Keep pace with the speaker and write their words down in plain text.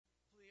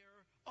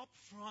up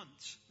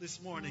front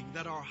this morning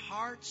that our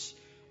hearts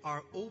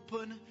are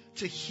open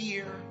to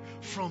hear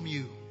from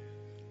you.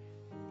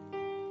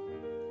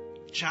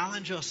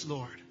 Challenge us,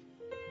 Lord.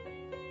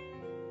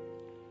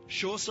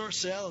 Show us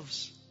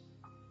ourselves.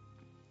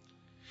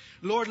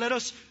 Lord, let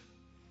us,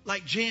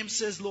 like James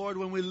says, Lord,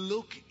 when we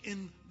look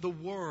in the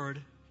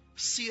Word,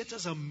 see it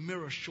as a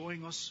mirror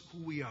showing us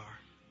who we are.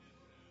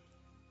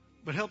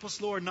 But help us,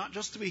 Lord, not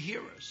just to be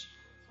hearers,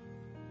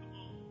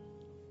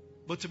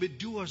 but to be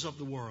doers of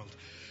the word.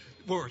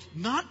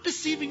 Not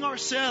deceiving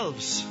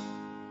ourselves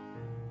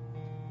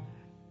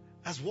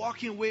as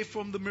walking away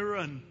from the mirror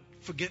and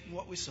forgetting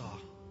what we saw.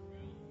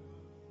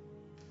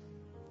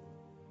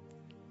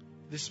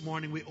 This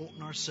morning we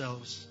open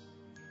ourselves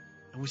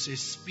and we say,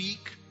 speak,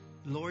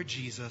 Lord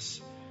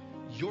Jesus,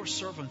 your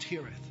servant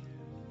heareth.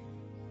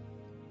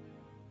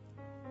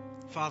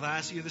 Father, I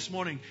ask you this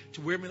morning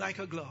to wear me like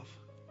a glove.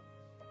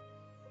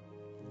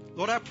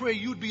 Lord, I pray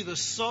you'd be the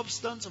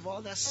substance of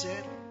all that's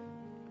said.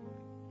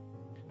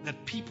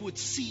 That people would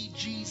see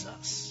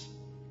Jesus.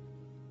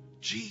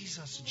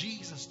 Jesus.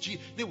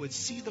 They would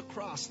see the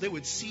cross. They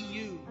would see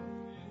you.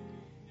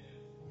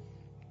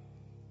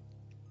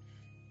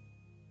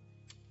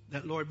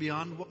 That, Lord,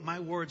 beyond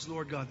my words,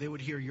 Lord God, they would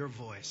hear your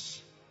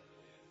voice.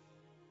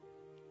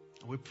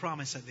 And we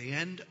promise at the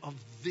end of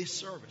this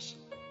service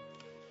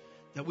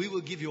that we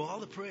will give you all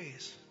the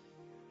praise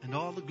and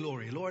all the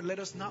glory. Lord, let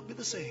us not be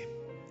the same.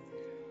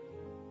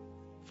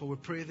 For we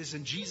pray this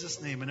in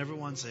Jesus' name, and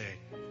everyone say,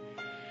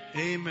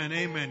 amen,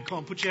 amen. Come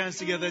on, put your hands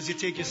together as you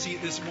take your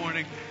seat this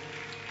morning.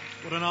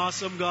 What an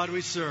awesome God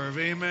we serve.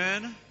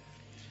 Amen.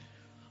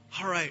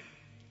 All right.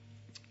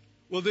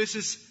 Well, this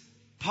is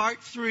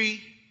part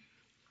 3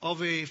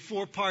 of a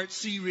 4-part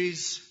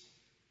series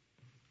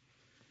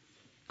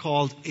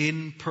called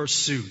In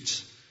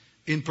Pursuit.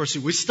 In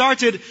Pursuit. We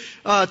started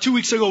 2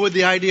 weeks ago with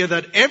the idea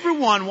that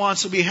everyone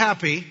wants to be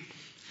happy,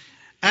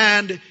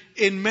 and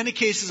in many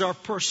cases are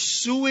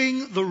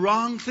pursuing the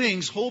wrong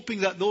things,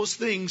 hoping that those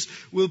things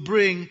will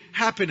bring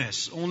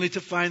happiness, only to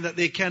find that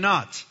they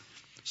cannot.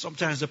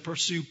 Sometimes they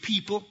pursue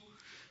people.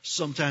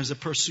 Sometimes they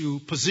pursue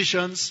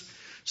positions.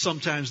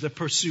 Sometimes they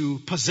pursue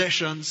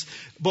possessions.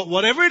 But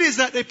whatever it is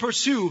that they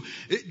pursue,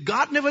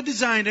 God never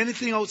designed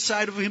anything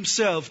outside of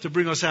Himself to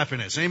bring us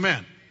happiness.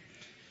 Amen.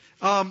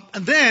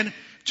 And then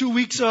 2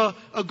 weeks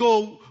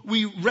ago,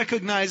 we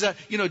recognize that,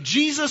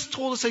 Jesus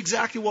told us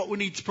exactly what we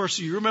need to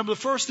pursue. You remember the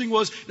first thing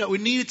was that we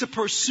needed to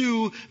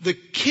pursue the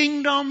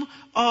kingdom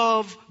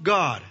of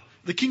God.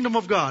 The kingdom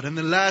of God. And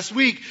then last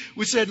week,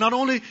 we said not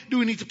only do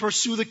we need to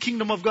pursue the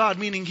kingdom of God,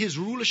 meaning His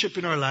rulership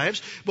in our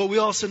lives, but we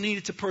also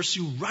needed to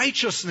pursue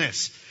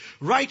righteousness.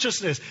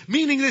 Righteousness,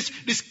 meaning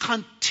this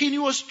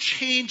continuous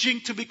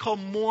changing to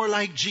become more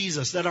like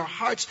Jesus. That our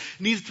hearts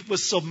needed to be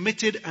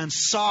submitted and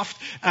soft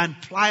and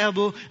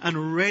pliable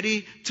and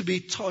ready to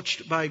be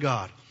touched by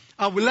God.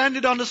 We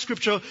landed on the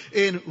scripture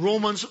in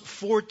Romans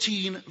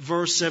 14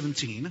 verse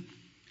 17,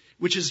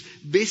 which is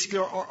basically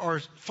our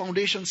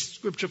foundation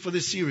scripture for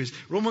this series.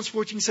 Romans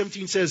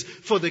 14:17 says,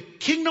 "For the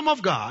kingdom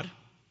of God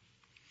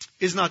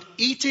is not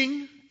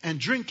eating and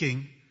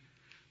drinking,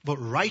 but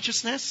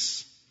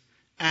righteousness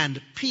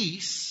and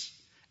peace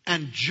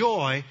and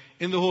joy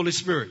in the Holy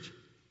Spirit."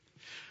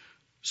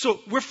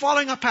 So we're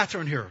following a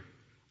pattern here.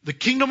 The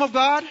kingdom of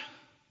God,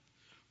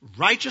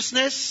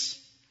 righteousness,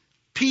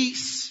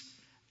 peace,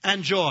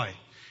 and joy.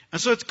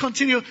 And so to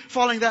continue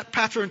following that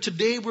pattern,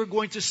 today we're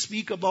going to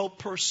speak about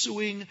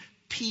pursuing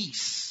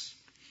peace.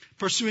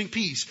 Pursuing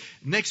peace.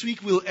 Next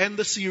week we'll end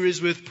the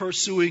series with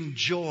pursuing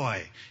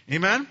joy.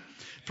 Amen?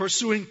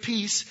 Pursuing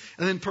peace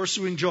and then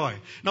pursuing joy.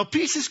 Now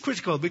peace is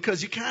critical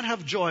because you can't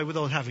have joy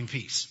without having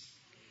peace.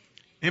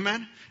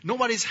 Amen?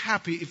 Nobody's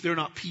happy if they're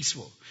not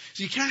peaceful.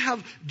 So you can't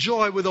have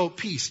joy without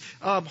peace.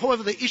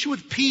 However, the issue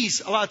with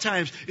peace a lot of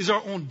times is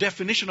our own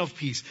definition of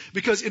peace.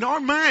 Because in our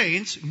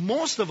minds,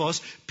 most of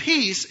us,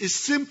 peace is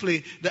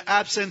simply the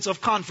absence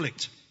of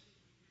conflict.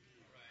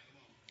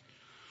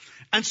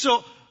 And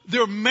so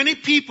there are many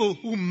people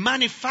who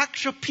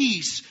manufacture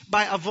peace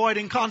by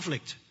avoiding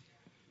conflict.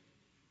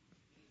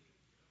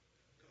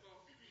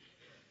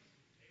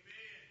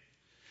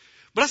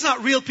 But that's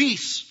not real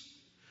peace.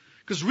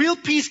 Because real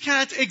peace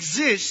can't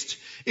exist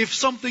if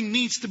something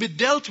needs to be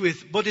dealt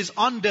with but is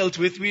undealt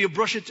with. We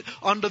brush it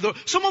under the...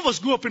 Some of us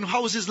grew up in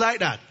houses like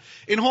that.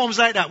 In homes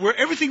like that. Where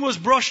everything was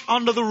brushed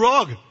under the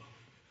rug.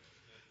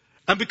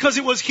 And because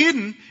it was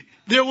hidden,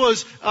 there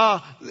was...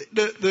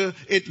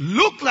 it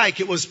looked like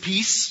it was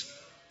peace.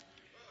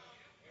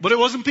 But it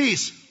wasn't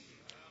peace.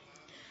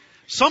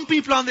 Some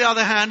people, on the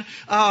other hand,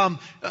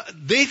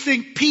 they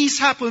think peace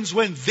happens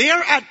when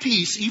they're at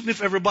peace, even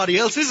if everybody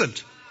else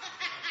isn't.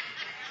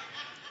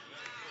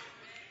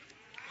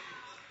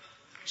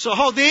 So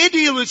how they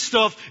deal with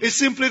stuff is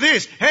simply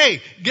this.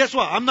 Hey, guess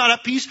what? I'm not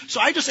at peace, so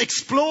I just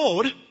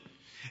explode.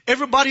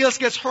 Everybody else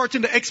gets hurt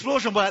in the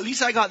explosion, but at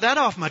least I got that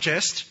off my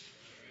chest.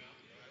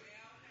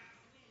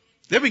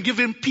 They've been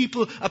giving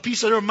people a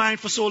piece of their mind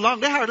for so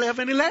long, they hardly have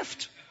any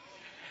left.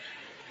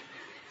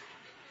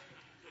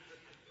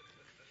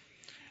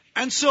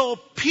 And so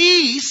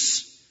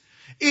peace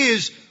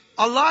is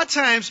a lot of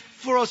times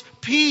for us,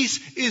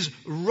 peace is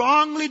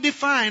wrongly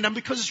defined. And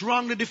because it's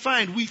wrongly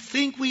defined, we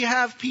think we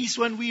have peace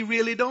when we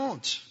really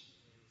don't.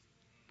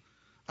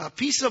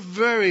 Peace is a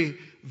very,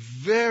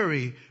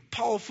 very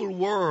powerful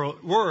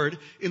word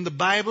in the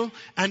Bible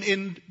and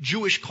in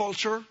Jewish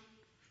culture.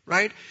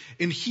 Right?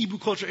 In Hebrew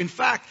culture. In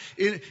fact,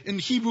 in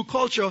Hebrew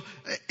culture,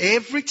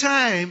 every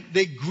time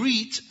they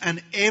greet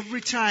and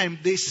every time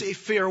they say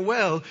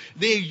farewell,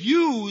 they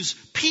use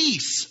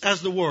peace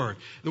as the word.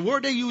 The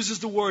word they use is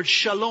the word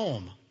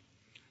shalom.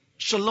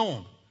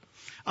 Shalom.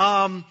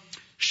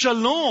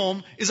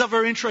 Shalom is a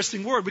very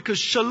interesting word because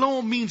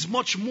shalom means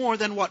much more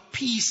than what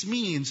peace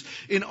means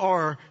in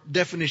our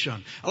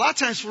definition. A lot of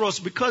times for us,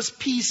 because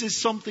peace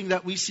is something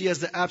that we see as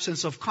the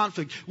absence of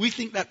conflict, we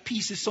think that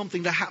peace is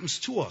something that happens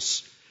to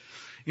us.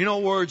 In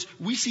other words,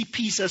 we see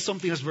peace as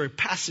something that's very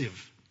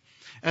passive.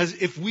 As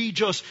if we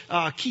just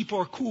keep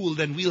our cool,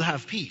 then we'll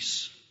have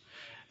peace.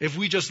 If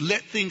we just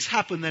let things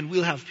happen, then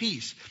we'll have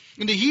peace.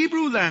 In the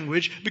Hebrew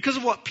language, because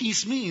of what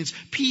peace means,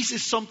 peace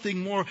is something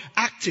more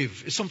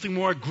active. It's something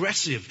more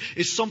aggressive.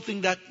 It's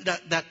something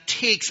that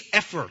takes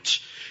effort.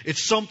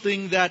 It's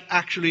something that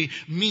actually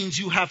means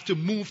you have to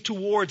move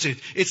towards it.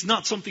 It's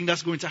not something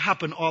that's going to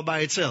happen all by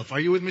itself. Are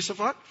you with me so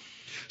far?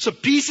 So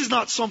peace is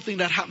not something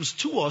that happens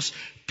to us.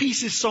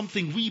 Peace is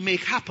something we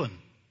make happen.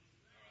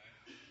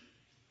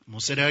 I'm going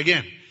to say that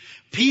again.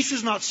 Peace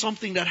is not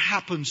something that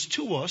happens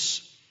to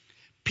us.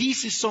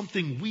 Peace is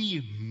something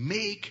we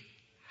make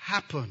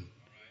happen.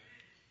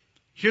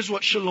 Here's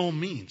what shalom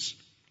means.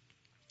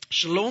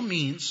 Shalom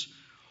means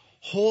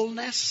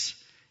wholeness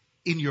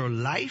in your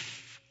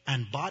life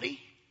and body,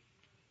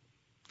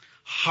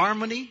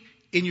 harmony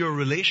in your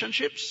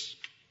relationships,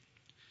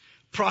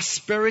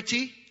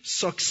 prosperity,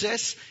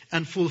 success,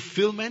 and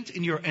fulfillment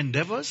in your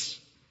endeavors,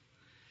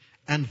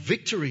 and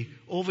victory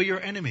over your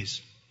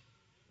enemies.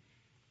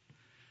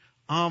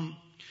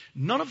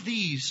 None of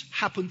these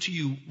happen to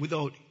you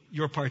without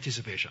your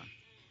participation.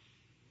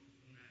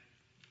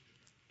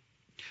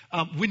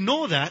 We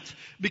know that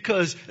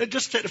because, let's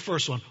just take the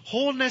first one.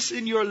 Wholeness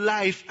in your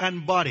life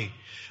and body.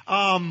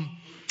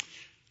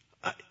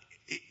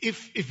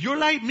 If you're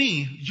like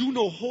me, you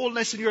know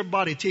wholeness in your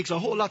body takes a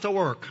whole lot of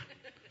work.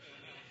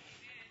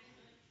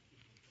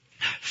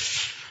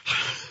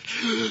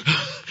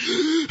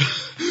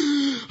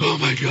 Oh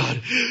my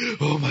God.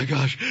 Oh my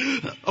gosh.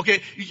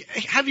 Okay.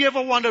 Have you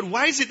ever wondered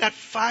why is it that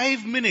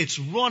 5 minutes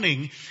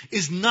running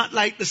is not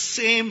like the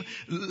same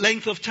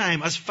length of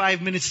time as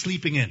 5 minutes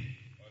sleeping in?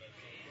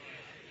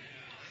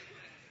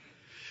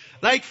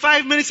 Like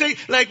 5 minutes,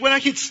 like when I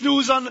hit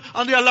snooze on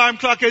the alarm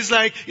clock, it's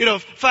like,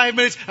 5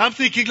 minutes. I'm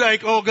thinking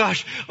like, oh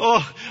gosh,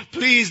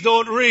 please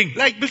don't ring.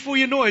 Like before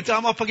you know it,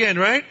 I'm up again,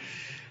 right?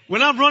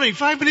 When I'm running,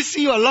 5 minutes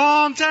seems a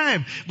long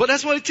time. But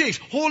that's what it takes.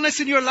 Wholeness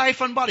in your life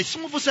and body.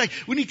 Some of us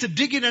we need to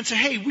dig in and say,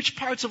 hey, which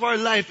parts of our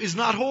life is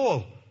not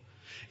whole?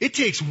 It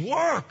takes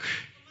work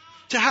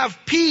to have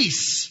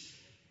peace.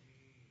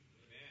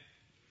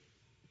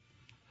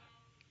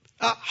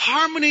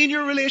 Harmony in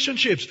your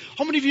relationships.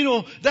 How many of you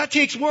know that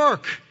takes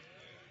work?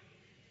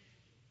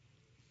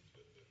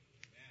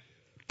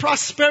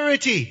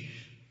 Prosperity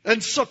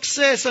and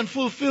success and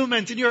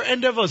fulfillment in your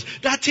endeavors.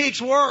 That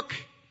takes work.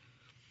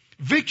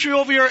 Victory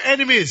over your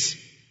enemies.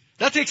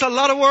 That takes a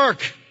lot of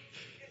work.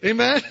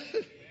 Amen?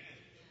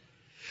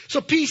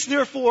 So peace,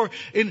 therefore,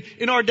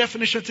 in our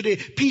definition today,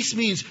 peace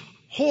means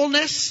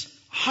wholeness,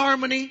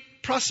 harmony,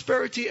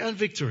 prosperity, and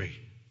victory.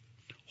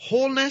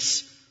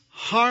 Wholeness,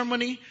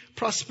 harmony,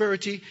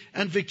 prosperity,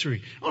 and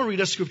victory. I want to read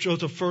a scripture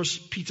out of 1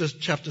 Peter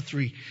chapter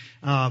 3,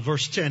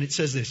 verse 10. It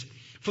says this.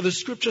 For the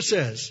scripture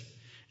says,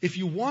 if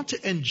you want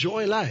to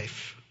enjoy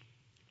life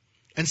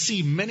and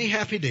see many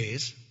happy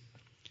days,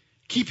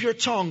 keep your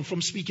tongue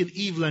from speaking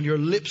evil and your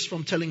lips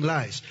from telling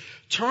lies.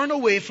 Turn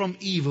away from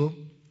evil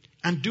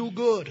and do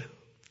good.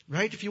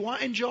 Right? If you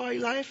want to enjoy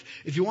life,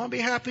 if you want to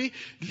be happy,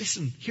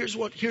 listen, here's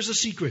the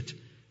secret.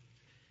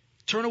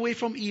 Turn away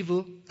from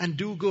evil and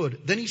do good.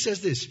 Then he says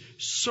this,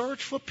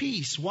 search for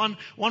peace. One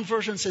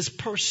version says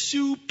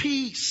pursue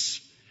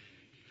peace.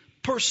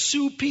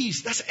 Pursue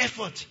peace. That's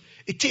effort.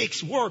 It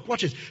takes work.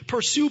 Watch it.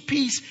 Pursue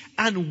peace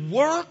and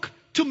work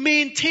to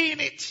maintain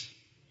it.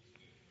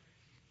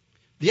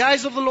 The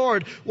eyes of the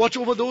Lord watch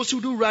over those who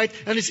do right,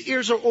 and his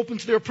ears are open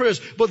to their prayers.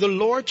 But the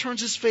Lord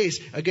turns his face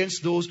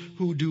against those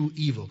who do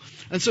evil.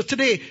 And so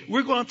today,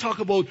 we're going to talk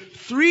about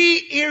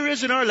 3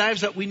 areas in our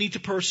lives that we need to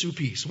pursue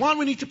peace. 1,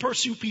 we need to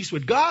pursue peace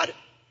with God.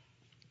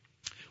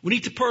 We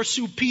need to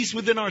pursue peace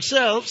within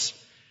ourselves.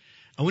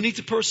 And we need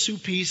to pursue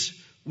peace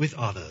with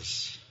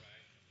others.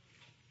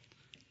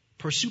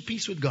 Pursue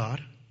peace with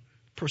God.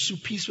 Pursue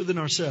peace within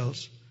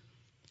ourselves.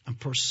 And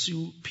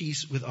pursue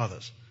peace with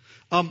others.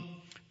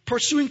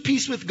 Pursuing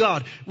peace with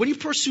God. When you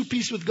pursue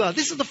peace with God,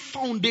 this is the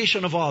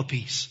foundation of all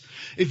peace.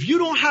 If you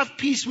don't have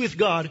peace with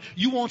God,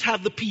 you won't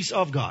have the peace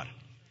of God.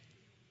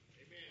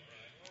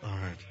 All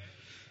right.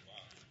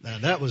 Now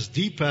that was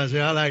deep,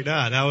 Pastor. I like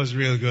that. That was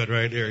real good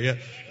right there. Yeah.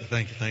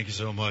 Thank you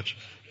so much.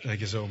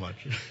 Thank you so much.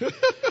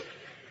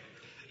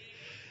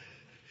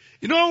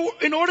 You know,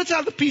 in order to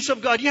have the peace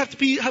of God, you have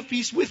to have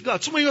peace with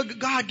God. Somebody go,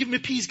 God, give me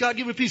peace. God,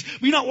 give me peace.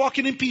 We're not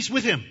walking in peace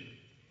with Him.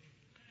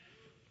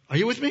 Are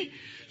you with me?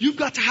 You've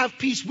got to have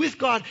peace with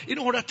God in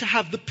order to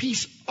have the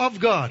peace of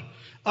God.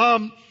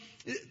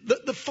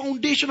 The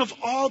foundation of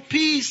all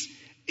peace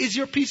is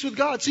your peace with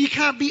God. So you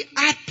can't be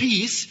at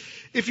peace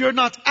if you're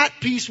not at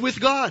peace with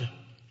God.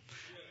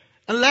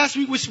 And last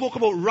week we spoke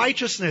about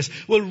righteousness.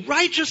 Well,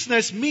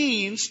 righteousness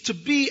means to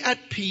be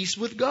at peace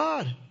with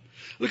God.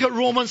 Look at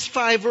Romans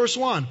 5 verse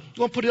 1. I'm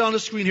going to put it on the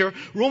screen here.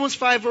 Romans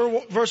 5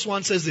 verse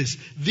 1 says this.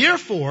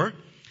 Therefore,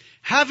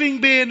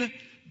 having been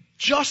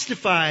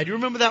justified. You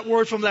remember that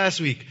word from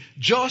last week?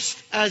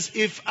 Just as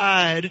if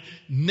I'd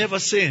never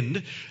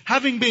sinned.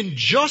 Having been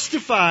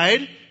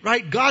justified,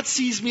 right? God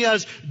sees me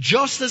as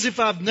just as if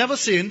I've never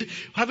sinned.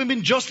 Having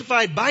been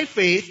justified by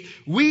faith,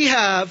 we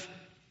have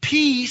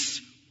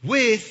peace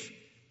with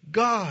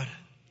God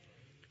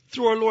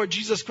through our Lord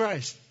Jesus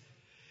Christ.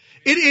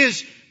 It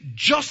is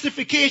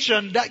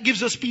justification that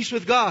gives us peace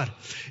with God.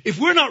 If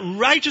we're not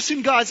righteous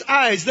in God's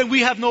eyes, then we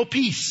have no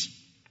peace.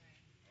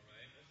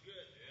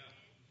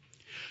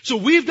 So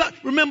we've got,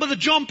 remember the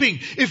jumping.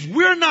 If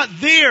we're not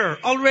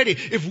there already,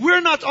 if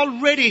we're not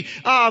already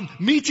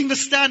meeting the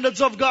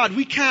standards of God,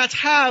 we can't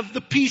have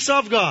the peace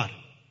of God.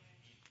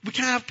 We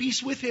can't have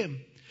peace with Him.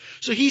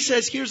 So He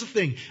says, here's the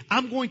thing.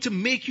 I'm going to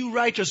make you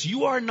righteous.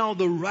 You are now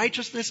the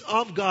righteousness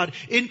of God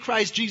in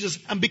Christ Jesus.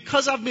 And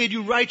because I've made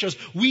you righteous,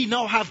 we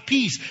now have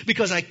peace.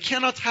 Because I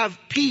cannot have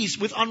peace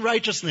with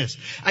unrighteousness.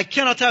 I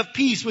cannot have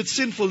peace with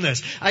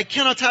sinfulness. I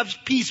cannot have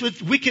peace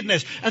with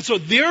wickedness. And so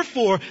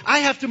therefore, I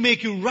have to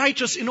make you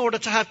righteous in order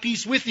to have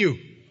peace with you.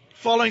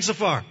 Following so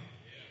far?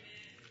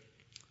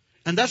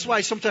 And that's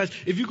why sometimes,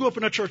 if you go up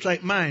in a church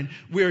like mine,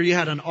 where you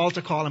had an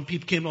altar call and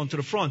people came down to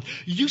the front,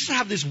 you used to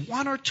have this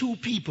one or two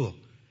people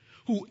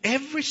who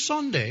every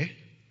Sunday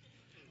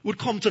would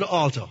come to the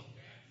altar.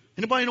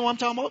 Anybody know what I'm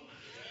talking about?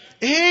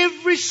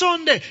 Every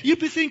Sunday. You'd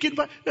be thinking,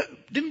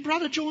 didn't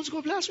Brother Jones go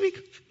up last week?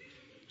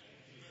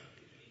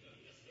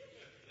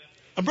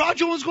 And Brother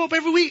Jones go up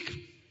every week.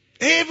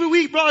 Every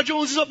week Brother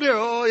Jones is up there.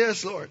 Oh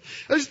yes, Lord.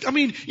 I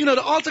mean,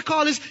 the altar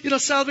call is,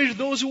 salvation.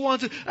 Those who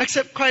want to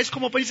accept Christ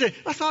come up and say,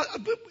 I thought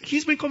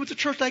he's been coming to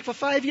church like for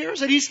 5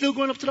 years and he's still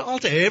going up to the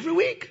altar every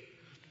week.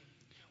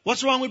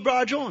 What's wrong with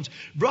Brother Jones?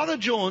 Brother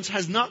Jones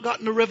has not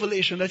gotten the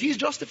revelation that he's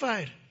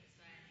justified.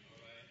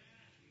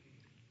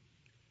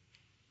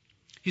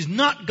 He's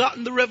not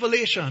gotten the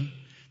revelation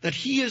that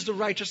he is the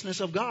righteousness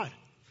of God.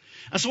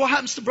 And so what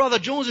happens to Brother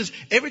Jones is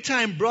every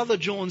time Brother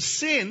Jones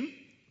sins,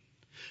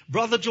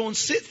 Brother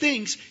Jones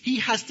thinks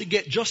he has to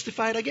get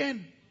justified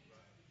again.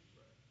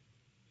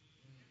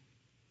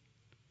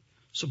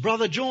 So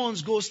Brother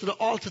Jones goes to the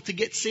altar to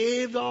get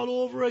saved all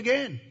over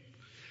again.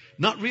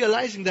 Not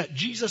realizing that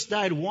Jesus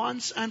died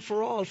once and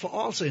for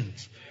all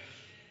sins.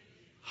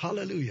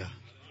 Hallelujah.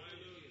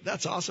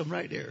 That's awesome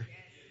right there.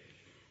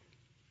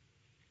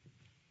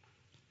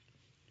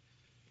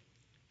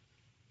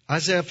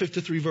 Isaiah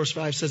 53 verse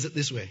 5 says it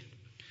this way.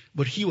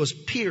 But He was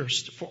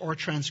pierced for our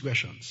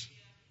transgressions.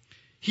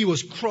 He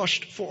was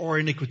crushed for our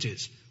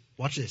iniquities.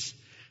 Watch this.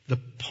 The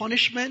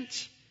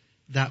punishment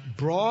that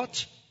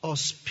brought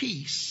us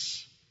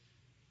peace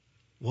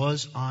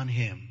was on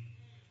Him.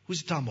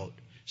 Who's He talking about?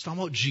 It's talking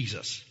about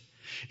Jesus.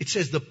 It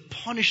says the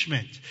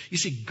punishment. You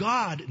see,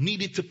 God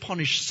needed to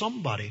punish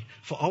somebody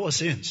for our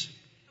sins.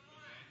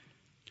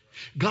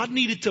 God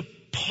needed to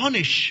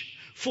punish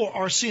for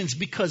our sins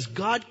because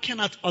God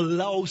cannot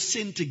allow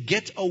sin to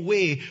get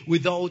away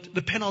without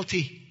the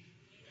penalty.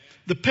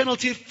 The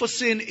penalty for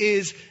sin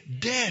is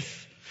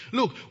death.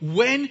 Look,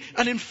 when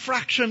an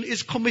infraction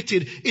is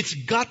committed, it's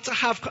got to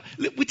have,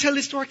 we tell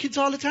this to our kids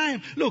all the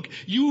time. Look,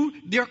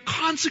 there are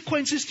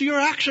consequences to your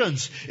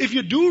actions. If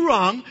you do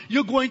wrong,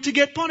 you're going to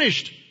get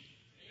punished.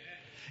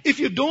 If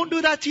you don't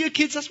do that to your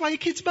kids, that's why your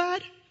kid's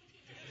bad.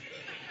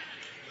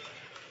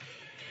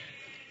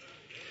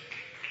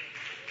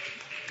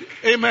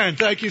 Amen.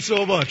 Thank you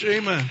so much.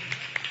 Amen.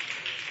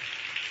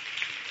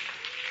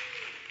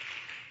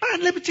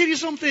 And let me tell you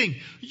something.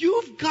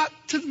 You've got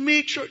to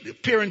make sure,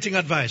 parenting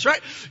advice, right?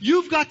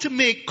 You've got to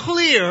make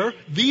clear,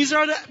 these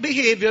are the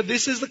behavior,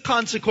 this is the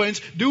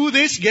consequence, do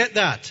this, get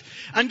that.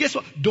 And guess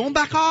what? Don't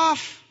back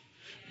off.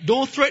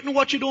 Don't threaten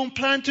what you don't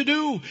plan to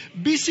do.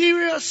 Be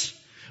serious.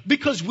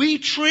 Because we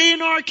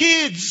train our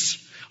kids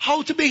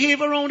how to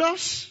behave around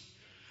us.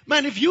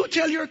 Man, if you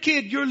tell your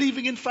kid you're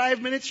leaving in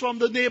 5 minutes from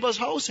the neighbor's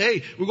house,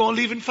 hey, we're going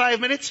to leave in 5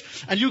 minutes,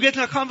 and you get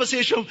in a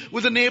conversation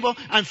with the neighbor,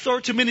 and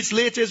 30 minutes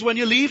later is when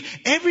you leave,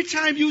 every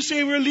time you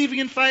say we're leaving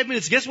in 5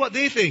 minutes, guess what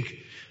they think?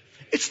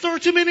 It's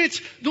 30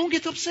 minutes. Don't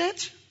get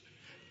upset.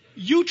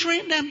 You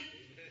train them.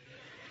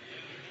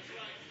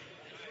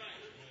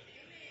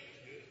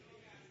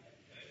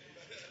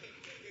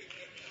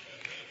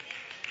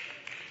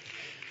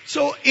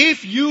 So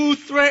if you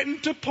threaten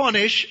to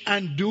punish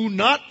and do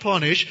not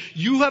punish,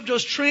 you have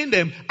just trained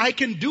them. I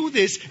can do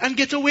this and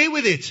get away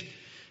with it.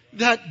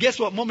 That, guess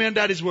what? Mommy and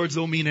daddy's words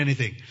don't mean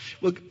anything.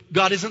 Well,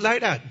 God isn't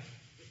like that.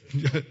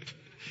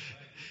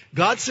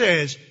 God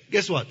says,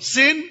 guess what?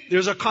 Sin,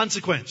 there's a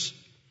consequence.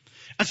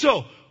 And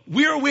so,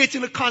 we are awaiting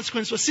the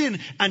consequence for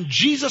sin, and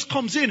Jesus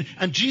comes in,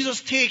 and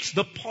Jesus takes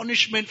the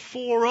punishment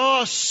for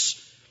us.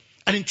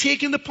 And in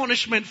taking the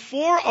punishment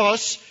for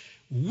us,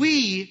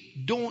 we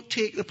don't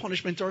take the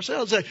punishment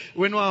ourselves.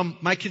 When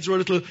my kids were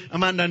little,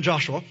 Amanda and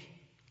Joshua,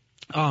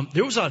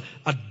 there was a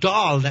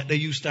doll that they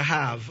used to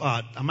have,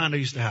 Amanda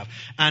used to have.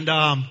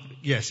 And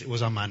yes, it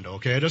was Amanda,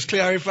 okay? Just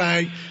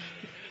clarifying.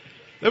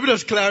 Let me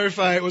just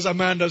clarify, it was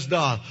Amanda's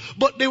doll.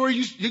 But they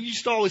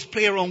used to always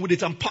play around with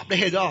it and pop the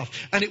head off.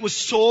 And it was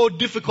so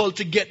difficult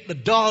to get the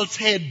doll's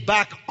head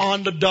back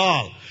on the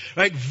doll.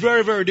 Right?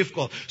 Very, very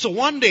difficult. So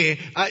one day,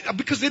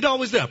 because they'd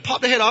always there, pop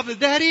the head off,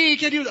 Daddy,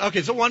 can you?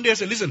 Okay, so one day I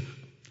said, listen.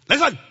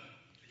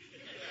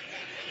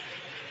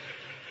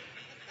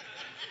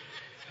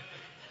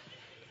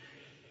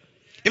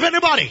 If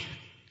anybody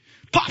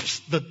pops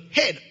the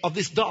head of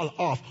this doll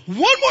off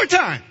one more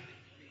time,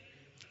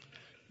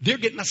 they're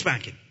getting a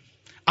spanking.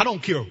 I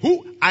don't care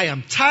who. I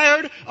am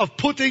tired of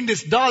putting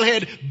this doll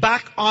head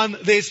back on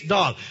this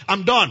doll.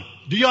 I'm done.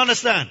 Do you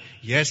understand?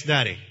 Yes,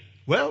 Daddy.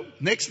 Well,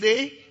 next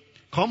day,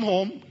 come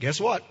home. Guess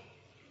what?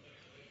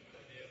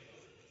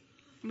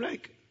 I'm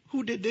like,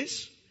 who did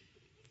this?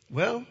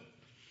 Well,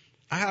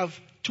 I have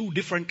 2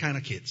 different kind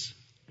of kids.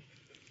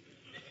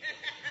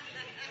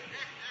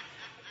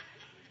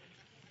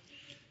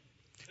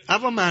 I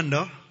have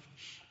Amanda,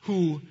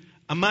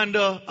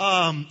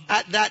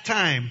 at that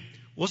time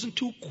wasn't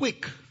too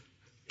quick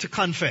to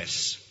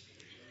confess.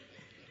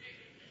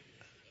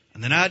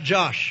 And then I had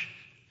Josh.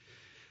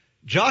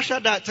 Josh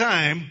at that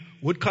time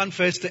would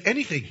confess to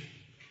anything.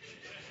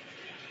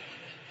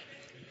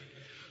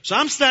 So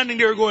I'm standing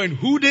there going,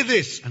 who did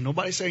this? And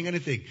nobody's saying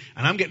anything.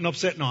 And I'm getting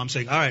upset now. I'm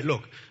saying, all right,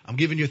 look, I'm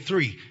giving you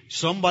 3.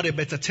 Somebody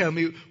better tell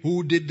me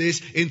who did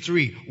this in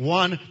 3.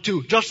 1,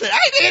 2. Josh said,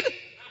 I did.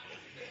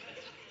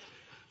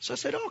 So I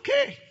said,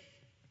 okay.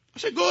 I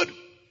said, good. I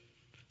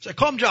said,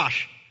 come,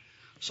 Josh.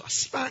 So I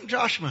spanked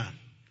Josh, man.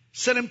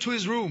 Sent him to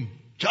his room.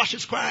 Josh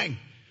is crying.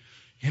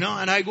 And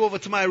I go over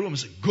to my room and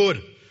say,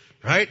 good.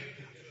 Right?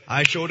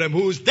 I show them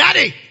who's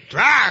daddy.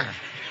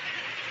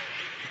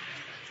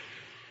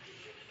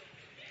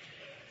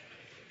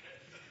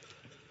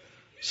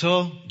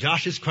 So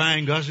Josh is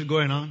crying. Josh is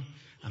going on.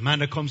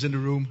 Amanda comes in the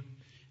room.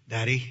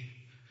 Daddy.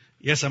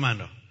 Yes,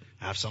 Amanda.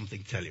 I have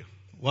something to tell you.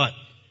 What?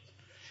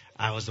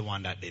 I was the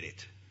one that did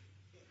it.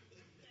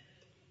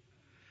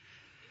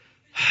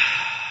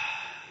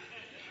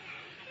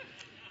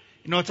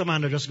 You know what,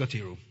 Amanda? Just go to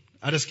your room.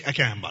 I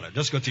can't bother.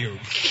 Just go to your room.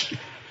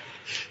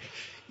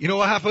 You know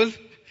what happened?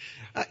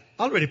 I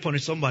already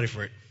punished somebody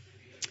for it.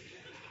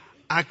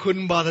 I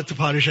couldn't bother to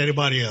punish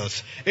anybody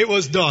else. It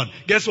was done.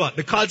 Guess what?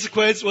 The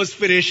consequence was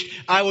finished.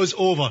 I was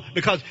over.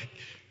 Because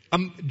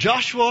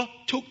Joshua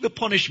took the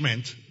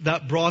punishment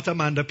that brought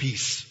Amanda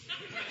peace.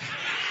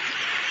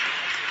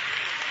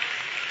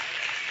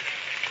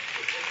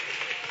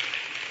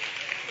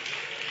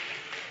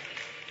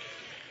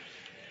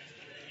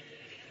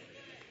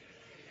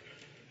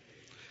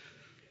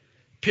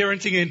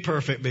 Parenting ain't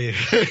perfect, babe.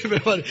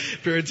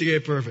 Parenting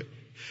ain't perfect.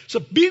 So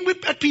being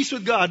at peace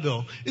with God,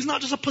 though, is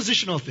not just a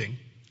positional thing,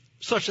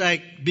 such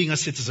like being a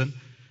citizen.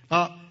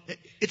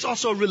 It's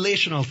also a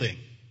relational thing,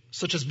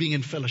 such as being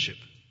in fellowship.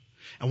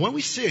 And when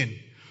we sin,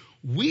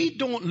 we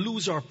don't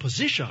lose our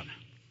position,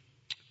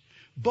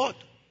 but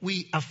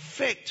we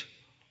affect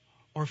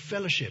our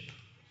fellowship.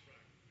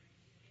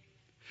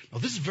 Now,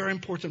 this is very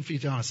important for you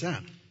to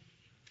understand.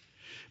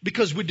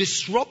 Because we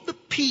disrupt the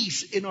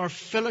peace in our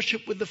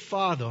fellowship with the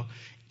Father,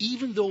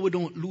 even though we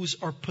don't lose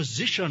our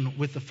position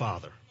with the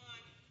Father.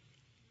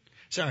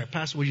 Sorry,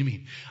 Pastor, what do you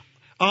mean?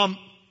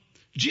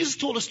 Jesus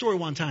told a story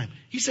one time.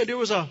 He said there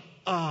was a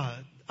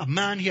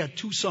man, he had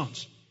 2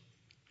 sons.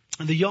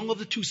 And the young of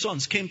the 2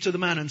 sons came to the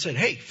man and said,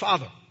 hey,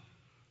 Father,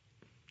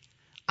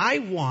 I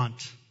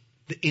want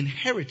the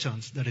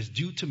inheritance that is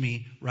due to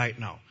me right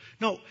now.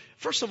 Now,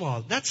 first of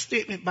all, that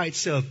statement by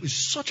itself is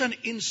such an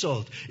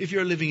insult if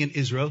you're living in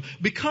Israel,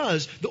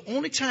 because the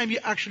only time you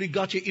actually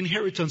got your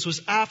inheritance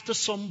was after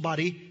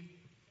somebody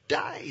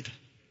died.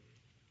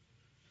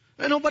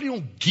 And nobody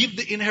don't give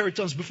the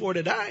inheritance before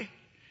they die.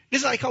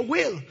 It's like a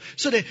will.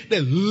 So they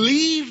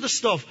leave the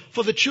stuff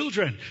for the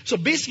children. So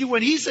basically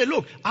when he said,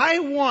 look, I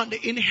want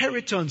the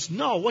inheritance.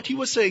 No, what he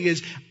was saying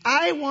is,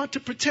 I want to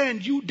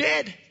pretend you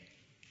dead.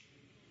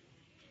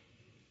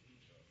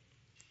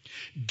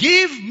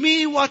 Give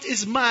me what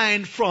is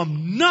mine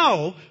from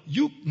now.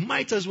 You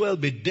might as well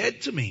be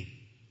dead to me.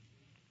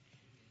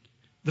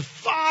 The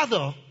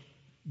father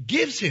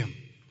gives him.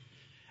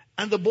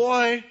 And the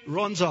boy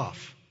runs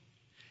off.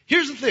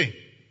 Here's the thing.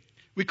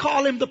 We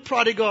call him the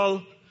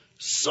prodigal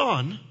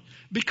son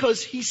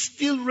because he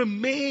still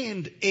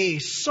remained a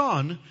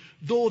son,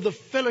 though the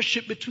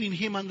fellowship between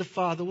him and the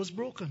father was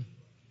broken.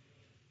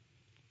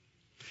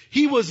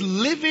 He was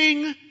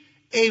living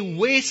a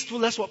wasteful,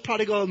 that's what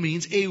prodigal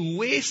means, a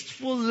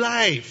wasteful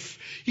life.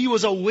 He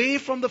was away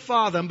from the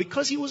Father, and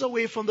because he was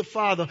away from the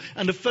Father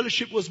and the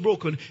fellowship was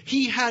broken,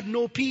 he had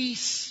no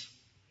peace.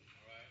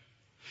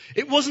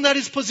 It wasn't that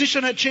his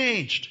position had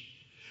changed,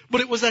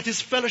 But it was that his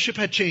fellowship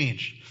had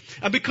changed.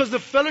 And because the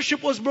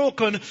fellowship was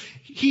broken,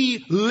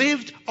 he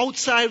lived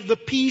outside the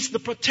peace, the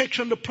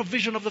protection, the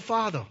provision of the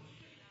Father.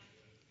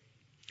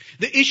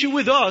 The issue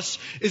with us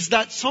is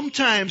that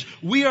sometimes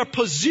we are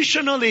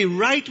positionally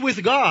right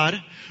with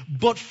God,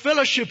 but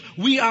fellowship,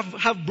 we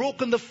have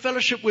broken the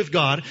fellowship with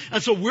God.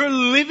 And so we're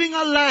living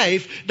a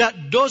life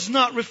that does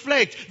not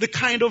reflect the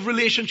kind of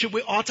relationship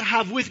we ought to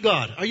have with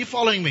God. Are you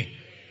following me?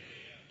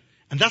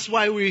 And that's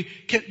why we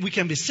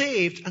can be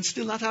saved and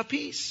still not have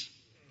peace.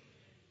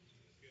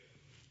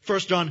 1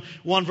 John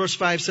 1 verse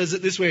 5 says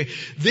it this way.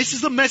 This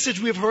is the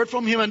message we have heard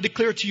from him and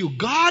declare to you.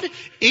 God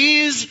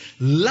is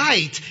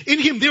light. In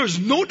him there is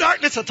no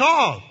darkness at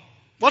all.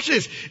 Watch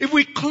this. If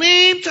we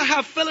claim to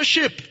have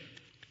fellowship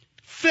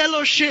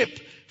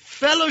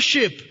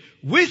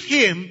with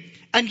him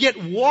and yet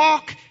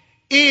walk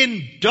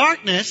in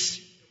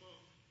darkness,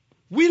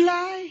 we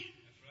lie.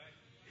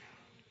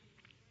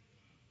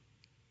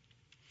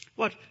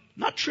 What?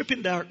 Not trip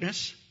in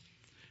darkness,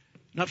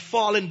 not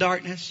fall in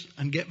darkness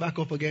and get back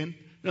up again.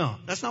 No,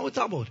 that's not what he's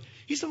talking about.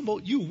 He's talking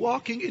about you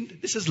walking in.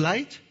 This is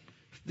light.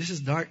 This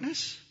is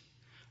darkness.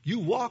 You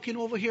walking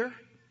over here.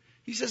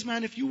 He says,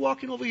 man, if you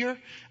walking over here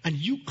and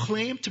you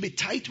claim to be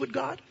tight with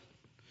God,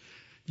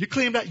 you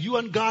claim that you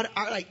and God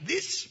are like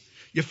this.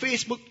 Your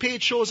Facebook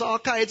page shows all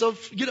kinds of,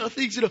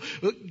 things,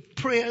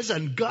 prayers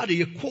and God, and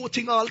you're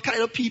quoting all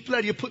kinds of people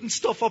and you're putting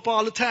stuff up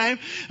all the time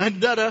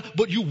and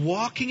but you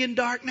walking in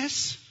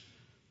darkness.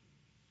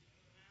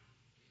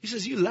 He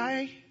says, you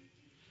lie.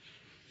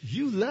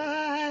 You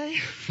lie.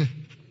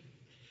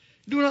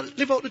 Do not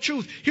live out the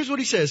truth. Here's what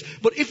he says.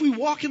 But if we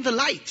walk in the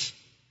light,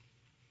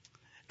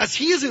 as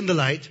he is in the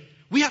light,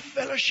 we have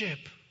fellowship.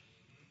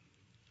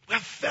 We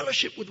have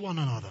fellowship with one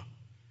another.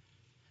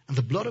 And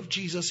the blood of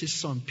Jesus, his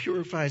son,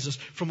 purifies us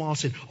from all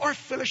sin. Our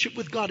fellowship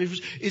with God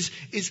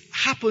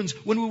happens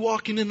when we're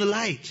walking in the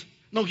light.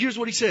 Now here's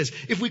what he says.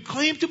 If we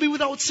claim to be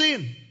without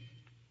sin,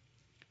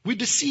 we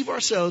deceive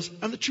ourselves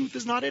and the truth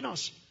is not in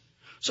us.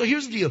 So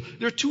here's the deal.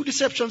 There are two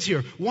deceptions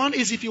here. One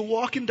is if you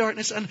walk in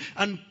darkness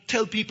and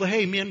tell people,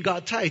 hey, me and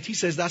God tight. He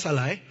says that's a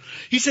lie.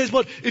 He says,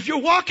 but if you're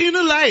walking in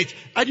the light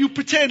and you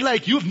pretend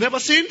like you've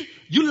never sinned,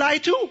 you lie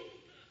too.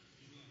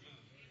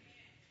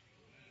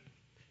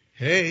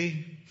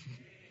 Hey.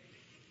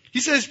 He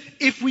says,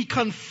 if we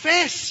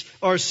confess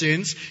our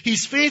sins,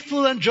 he's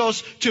faithful and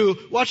just to,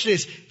 watch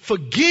this,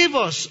 forgive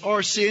us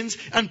our sins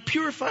and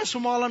purify us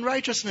from all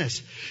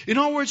unrighteousness. In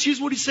other words, here's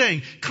what he's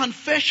saying.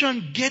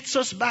 Confession gets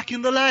us back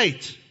in the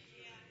light.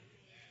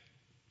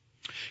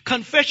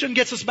 Confession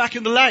gets us back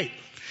in the light.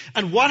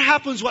 And what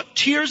happens, what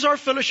tears our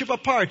fellowship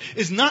apart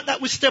is not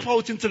that we step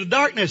out into the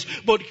darkness,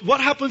 but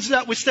what happens is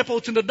that we step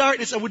out in the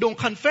darkness and we don't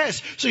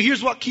confess. So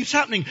here's what keeps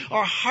happening.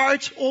 Our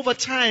hearts over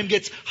time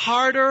gets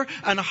harder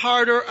and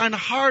harder and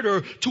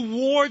harder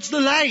towards the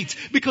light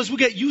because we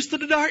get used to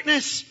the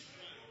darkness.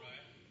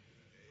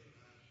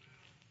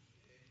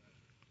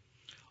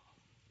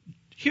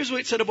 Here's what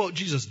it said about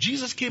Jesus.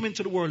 Jesus came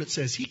into the world, it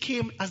says. He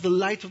came as the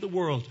light of the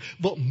world,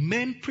 but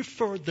men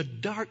preferred the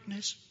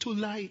darkness to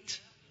light.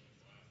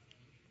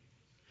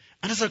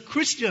 And as a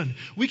Christian,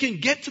 we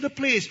can get to the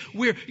place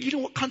where, you know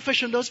what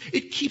confession does?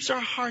 It keeps our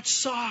hearts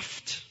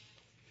soft.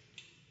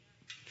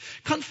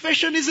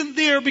 Confession isn't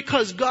there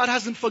because God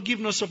hasn't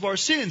forgiven us of our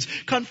sins.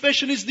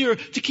 Confession is there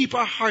to keep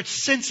our hearts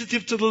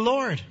sensitive to the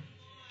Lord.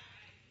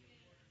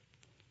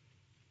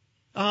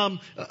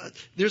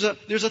 There's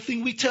a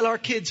thing we tell our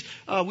kids.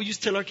 We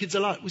used to tell our kids a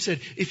lot. We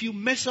said, if you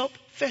mess up,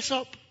 fess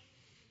up.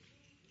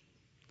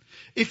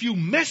 If you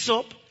mess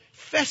up,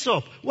 fess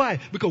up. Why?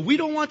 Because we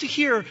don't want to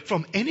hear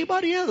from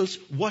anybody else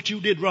what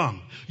you did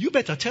wrong. You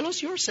better tell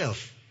us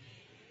yourself.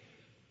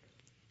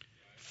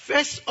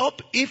 Fess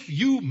up if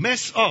you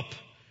mess up.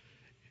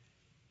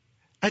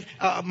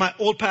 My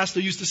old pastor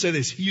used to say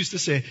this. He used to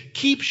say,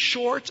 keep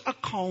short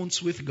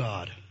accounts with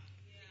God.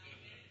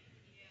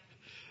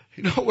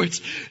 In other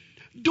words,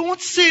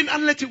 don't sin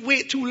and let it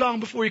wait too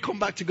long before you come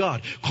back to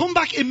God. Come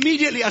back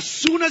immediately as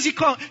soon as you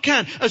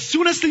can. As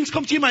soon as things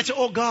come to your mind, say,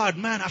 oh God,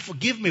 man,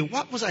 forgive me.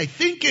 What was I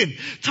thinking?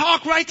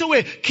 Talk right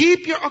away.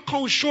 Keep your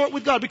account short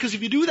with God, because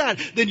if you do that,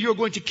 then you're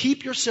going to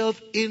keep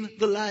yourself in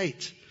the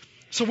light.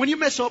 So when you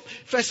mess up,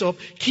 fess up,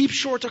 keep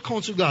short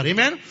accounts with God.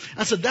 Amen?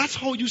 And so that's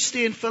how you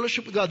stay in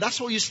fellowship with God. That's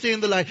how you stay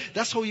in the light.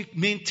 That's how you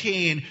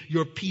maintain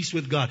your peace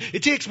with God.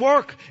 It takes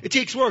work. It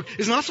takes work.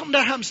 It's not something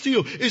that happens to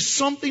you. It's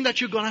something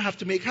that you're going to have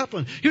to make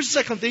happen. Here's the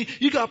second thing.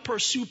 You got to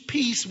pursue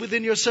peace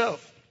within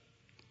yourself.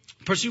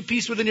 Pursue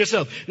peace within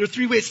yourself. There are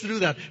 3 ways to do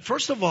that.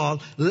 First of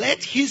all,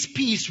 let his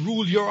peace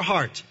rule your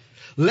heart.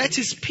 Let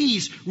his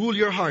peace rule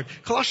your heart.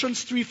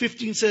 Colossians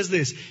 3:15 says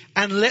this,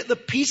 and let the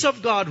peace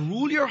of God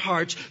rule your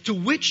hearts, to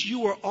which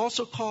you are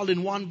also called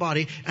in one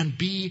body, and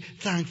be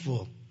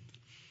thankful.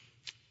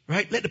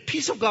 Right? Let the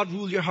peace of God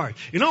rule your heart.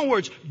 In other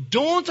words,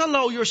 don't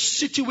allow your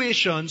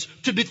situations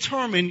to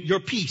determine your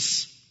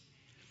peace.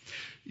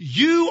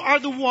 You are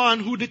the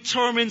one who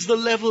determines the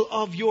level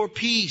of your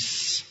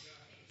peace.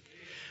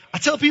 I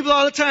tell people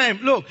all the time,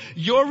 look,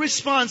 your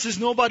response is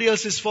nobody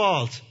else's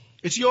fault.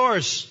 It's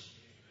yours.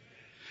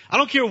 I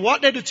don't care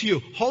what they do to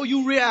you. How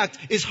you react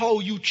is how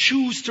you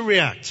choose to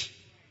react.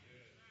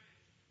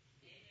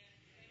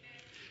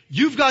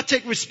 You've got to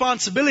take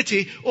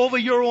responsibility over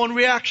your own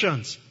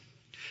reactions.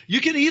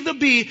 You can either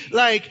be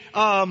like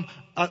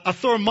a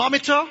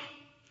thermometer,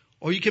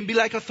 or you can be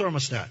like a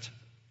thermostat.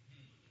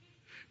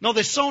 Now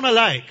they sound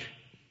alike.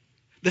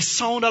 They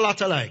sound a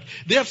lot alike.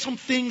 They have some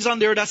things on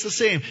there that's the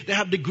same. They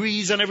have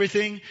degrees and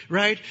everything,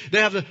 right? They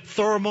have the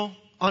thermal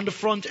on the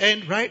front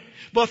end, right?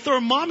 But a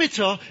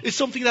thermometer is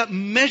something that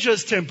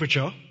measures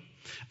temperature.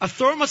 A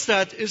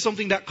thermostat is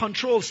something that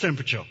controls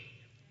temperature.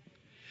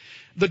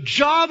 The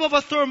job of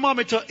a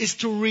thermometer is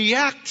to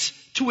react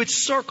to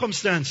its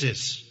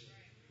circumstances.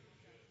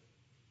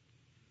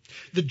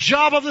 The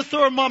job of the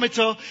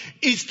thermometer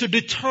is to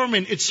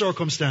determine its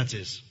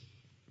circumstances.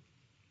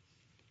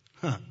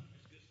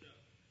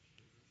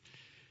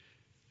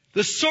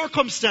 The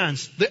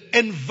circumstance, the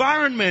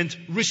environment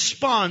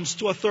responds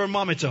to a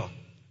thermometer,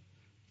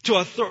 to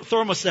a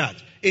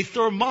thermostat. A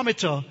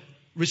thermometer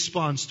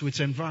responds to its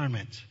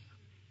environment.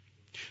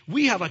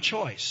 We have a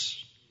choice.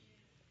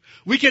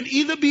 We can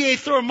either be a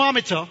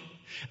thermometer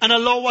and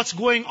allow what's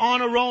going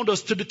on around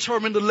us to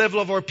determine the level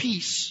of our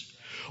peace,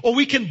 or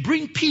we can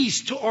bring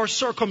peace to our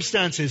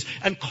circumstances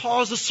and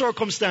cause the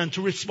circumstance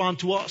to respond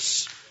to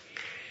us.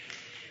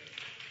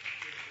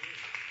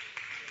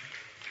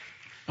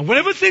 And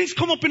whenever things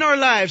come up in our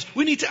lives,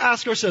 we need to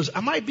ask ourselves,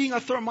 am I being a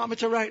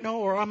thermometer right now,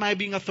 or am I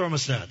being a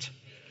thermostat?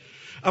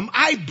 Am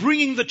I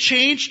bringing the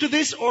change to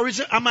this, or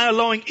am I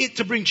allowing it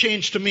to bring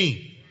change to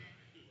me?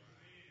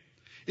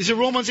 Is it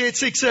Romans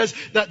 8:6 says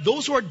that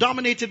those who are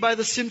dominated by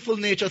the sinful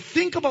nature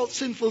think about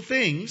sinful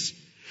things,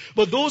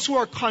 but those who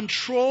are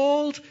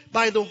controlled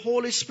by the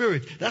Holy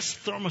Spirit, that's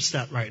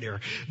thermostat right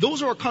there.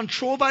 Those who are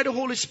controlled by the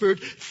Holy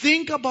Spirit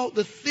think about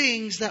the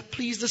things that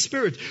please the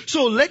Spirit.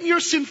 So letting your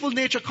sinful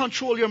nature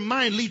control your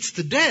mind leads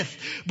to death,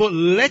 but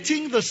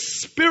letting the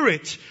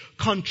Spirit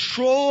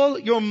control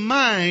your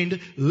mind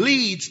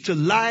leads to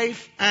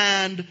life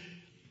and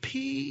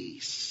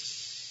peace.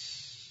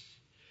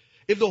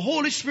 If the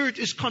Holy Spirit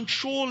is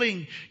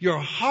controlling your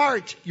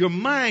heart, your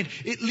mind,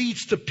 it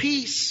leads to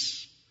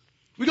peace.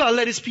 We got to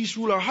let His peace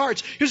rule our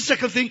hearts. Here's the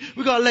second thing.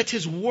 We got to let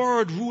His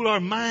Word rule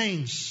our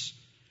minds.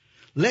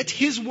 Let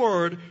His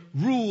Word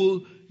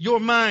rule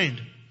your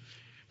mind.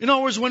 In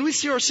other words, when we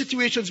see our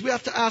situations, we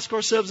have to ask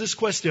ourselves this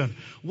question.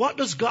 What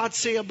does God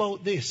say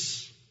about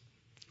this?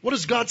 What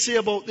does God say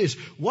about this?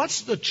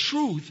 What's the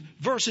truth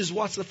versus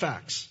what's the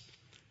facts?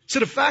 So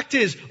the fact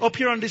is, up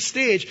here on this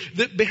stage,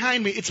 that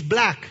behind me, it's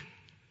black.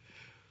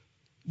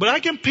 But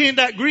I can paint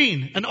that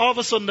green, and all of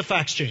a sudden the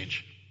facts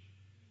change.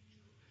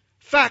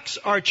 Facts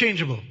are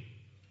changeable.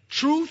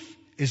 Truth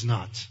is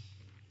not.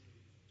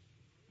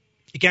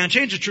 You can't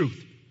change the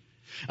truth.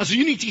 And so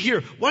you need to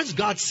hear, what has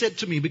God said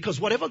to me? Because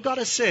whatever God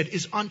has said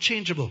is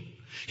unchangeable.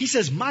 He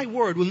says, my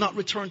word will not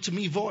return to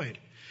me void.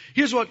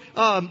 Here's what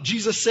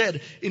Jesus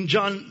said in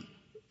John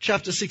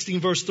chapter 16,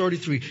 verse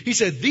 33. He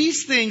said,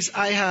 these things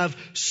I have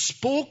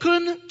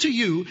spoken to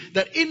you,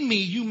 that in me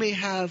you may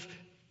have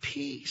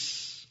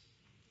peace.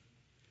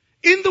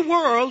 In the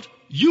world,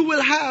 you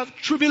will have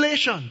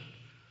tribulation.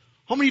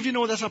 How many of you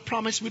know that's a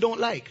promise we don't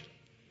like?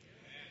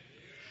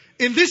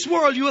 In this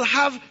world, you will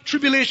have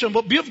tribulation,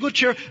 but be of good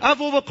cheer.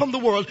 I've overcome the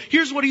world.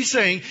 Here's what He's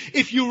saying.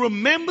 If you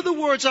remember the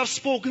words I've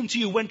spoken to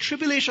you, when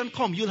tribulation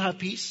comes, you'll have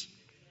peace.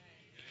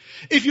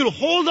 If you'll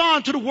hold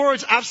on to the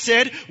words I've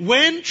said,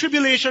 when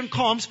tribulation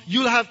comes,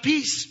 you'll have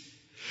peace.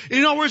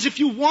 In other words, if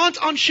you want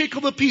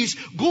unshakable peace,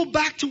 go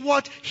back to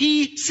what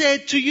He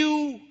said to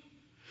you.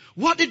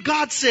 What did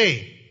God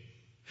say?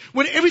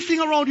 When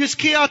everything around you is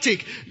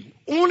chaotic,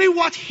 only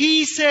what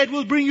He said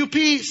will bring you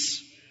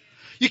peace.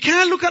 You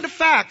can't look at the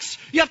facts.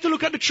 You have to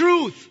look at the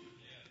truth.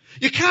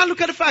 You can't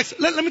look at the facts.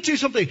 Let me tell you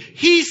something.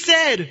 He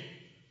said,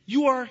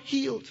 you are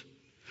healed.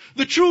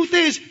 The truth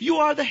is, you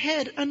are the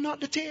head and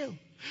not the tail.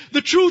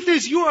 The truth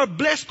is, you are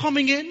blessed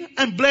coming in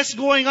and blessed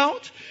going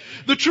out.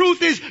 The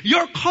truth is,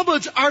 your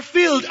cupboards are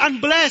filled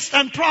and blessed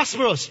and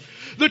prosperous.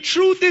 The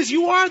truth is,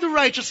 you are the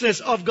righteousness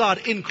of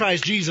God in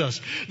Christ Jesus.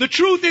 The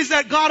truth is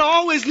that God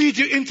always leads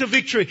you into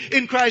victory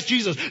in Christ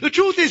Jesus. The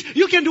truth is,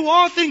 you can do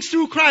all things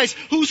through Christ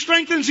who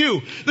strengthens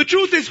you. The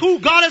truth is, who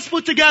God has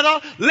put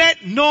together,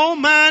 let no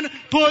man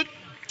put.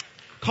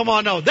 Come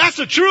on now. That's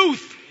the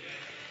truth.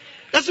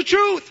 That's the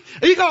truth.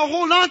 And you gotta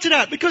hold on to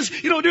that because,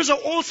 there's an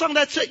old song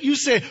that said, you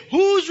say,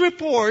 whose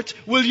report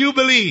will you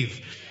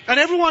believe? And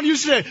everyone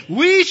used to say,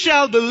 we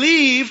shall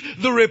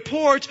believe the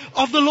report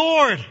of the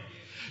Lord.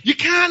 You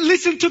can't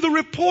listen to the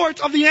report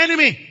of the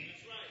enemy.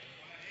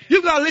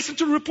 You've got to listen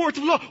to the report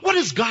of the Lord. What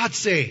does God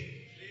say?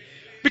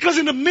 Because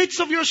in the midst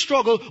of your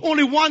struggle,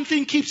 only one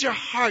thing keeps your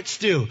heart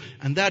still.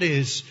 And that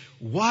is,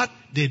 what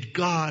did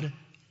God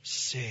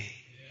say?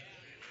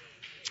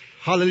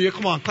 Hallelujah.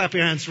 Come on, clap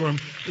your hands for Him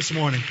this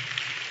morning.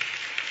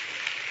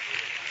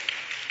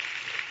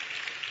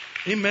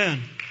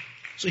 Amen.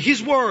 So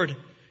His word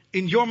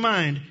in your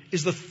mind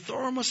is the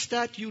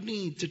thermostat you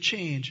need to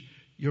change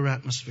your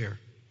atmosphere.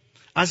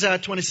 Isaiah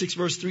 26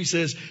 verse 3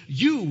 says,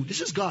 you,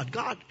 this is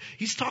God,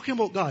 he's talking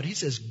about God. He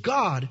says,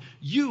 God,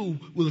 you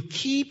will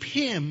keep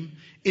him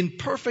in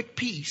perfect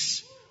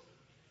peace,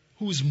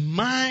 whose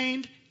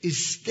mind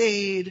is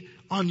stayed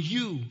on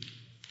you,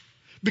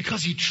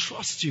 because he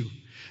trusts you.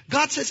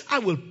 God says, I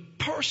will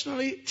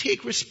personally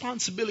take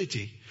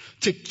responsibility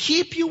to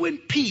keep you in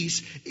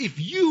peace if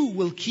you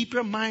will keep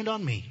your mind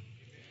on me.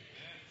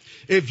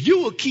 If you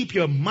will keep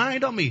your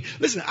mind on me.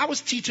 Listen, I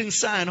was teaching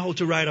Cyan how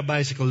to ride a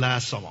bicycle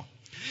last summer.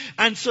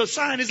 And so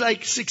Cyan is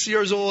like 6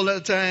 years old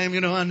at the time,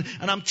 and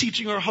I'm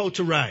teaching her how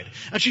to ride.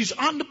 And she's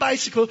on the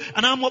bicycle,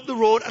 and I'm up the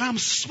road, and I'm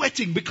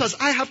sweating because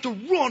I have to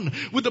run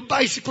with the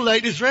bicycle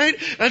like this, right?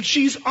 And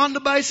she's on the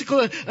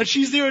bicycle, and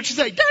she's there, and she's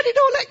like, Daddy,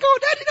 don't let go,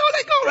 Daddy, don't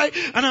let go,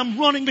 right? And I'm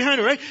running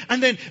behind her, right?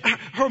 And then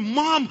her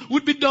mom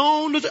would be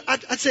down.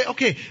 I'd say,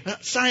 okay,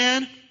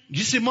 Cyan,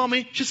 you see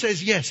mommy? She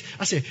says, yes.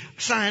 I say,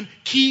 Cyan,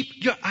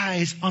 keep your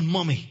eyes on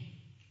mommy.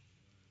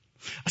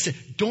 I said,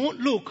 don't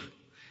look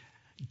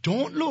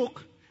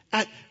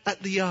at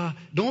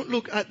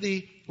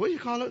the, what do you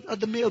call it? At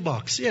the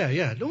mailbox.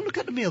 Yeah. Don't look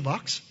at the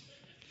mailbox.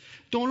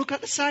 Don't look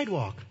at the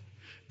sidewalk.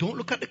 Don't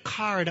look at the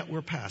car that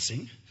we're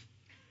passing.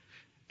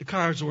 The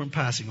cars weren't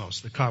passing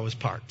us. The car was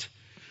parked.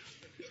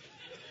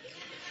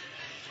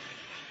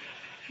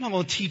 I'm not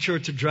going to teach her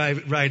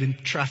to ride in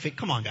traffic.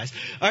 Come on, guys.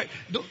 All right.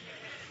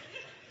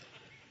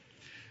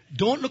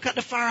 Don't look at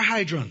the fire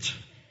hydrant.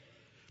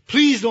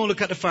 Please don't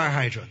look at the fire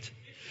hydrant.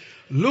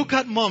 Look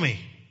at mommy.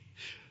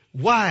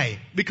 Why?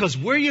 Because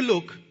where you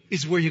look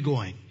is where you're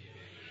going.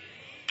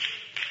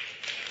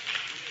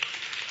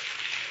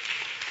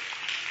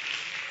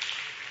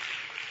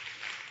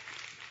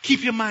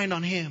 Keep your mind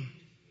on him,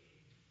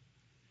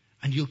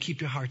 and you'll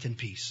keep your heart in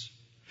peace.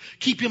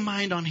 Keep your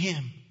mind on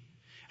him,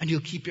 and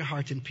you'll keep your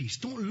heart in peace.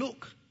 Don't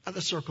look at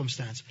the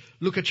circumstance.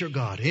 Look at your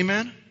God.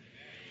 Amen?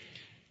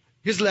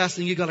 Here's the last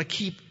thing. You got to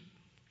keep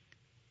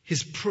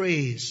his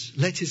praise.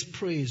 Let his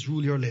praise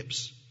rule your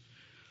lips.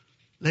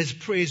 Let his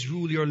praise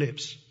rule your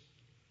lips.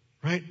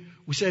 Right?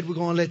 We said we're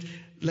going to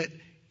let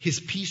his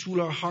peace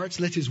rule our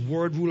hearts. Let his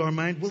word rule our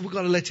mind. Well, we're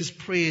going to let his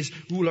praise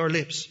rule our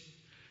lips.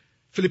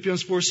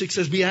 Philippians 4:6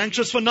 says, be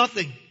anxious for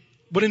nothing,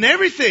 but in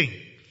everything,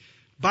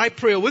 by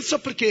prayer with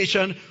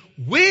supplication,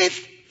 with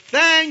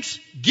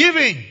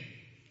thanksgiving,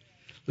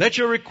 let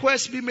your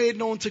requests be made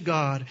known to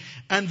God,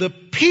 and the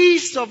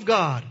peace of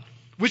God,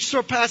 which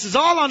surpasses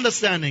all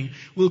understanding,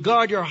 will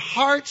guard your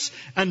hearts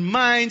and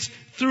minds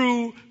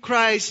through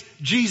Christ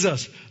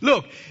Jesus.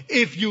 Look,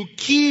 if you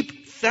keep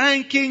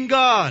thanking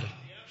God,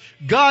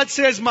 God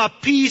says, my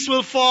peace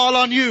will fall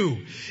on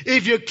you.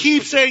 If you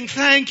keep saying,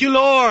 thank you,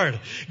 Lord,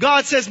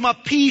 God says, my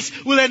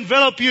peace will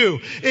envelop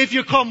you. If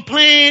you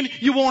complain,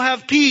 you won't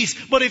have peace.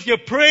 But if you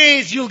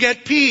praise, you'll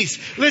get peace.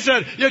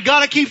 Listen, you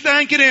gotta keep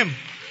thanking him,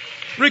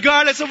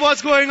 regardless of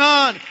what's going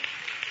on.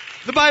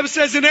 The Bible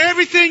says, in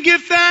everything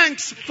give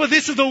thanks, for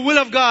this is the will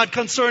of God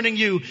concerning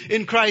you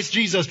in Christ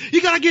Jesus.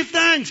 You gotta give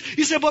thanks.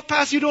 You say, but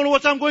Pastor, you don't know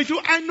what I'm going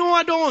through. I know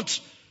I don't.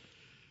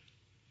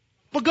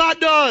 But God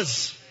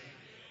does.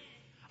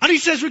 And he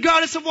says,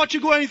 regardless of what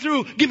you're going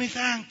through, give me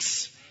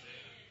thanks.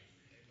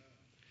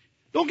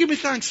 Don't give me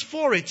thanks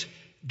for it.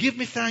 Give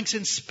me thanks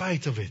in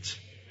spite of it.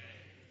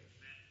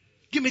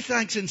 Give me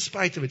thanks in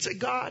spite of it. Say,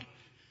 God,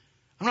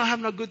 I'm not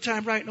having a good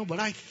time right now, but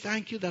I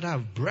thank you that I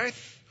have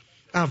breath.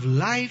 I have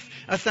life.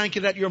 I thank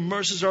you that your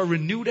mercies are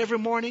renewed every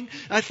morning.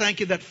 I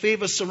thank you that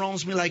favor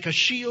surrounds me like a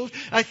shield.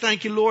 I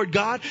thank you, Lord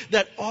God,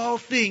 that all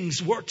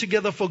things work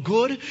together for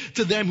good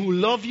to them who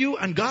love you.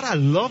 And God, I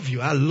love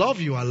you. I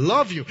love you. I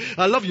love you.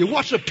 I love you.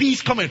 Watch the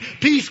peace coming.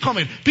 Peace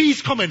coming.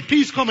 Peace coming.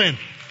 Peace coming.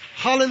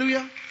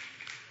 Hallelujah.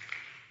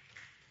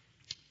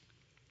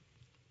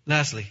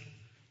 Lastly,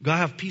 gotta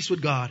have peace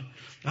with God.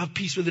 Gotta have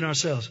peace within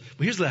ourselves.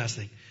 But here's the last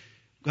thing.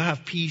 Gotta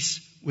have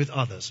peace with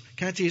others.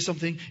 Can I tell you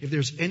something? If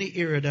there's any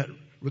area that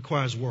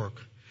requires work,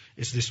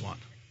 it's this one.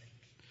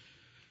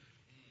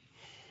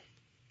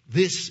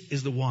 This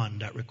is the one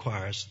that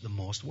requires the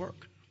most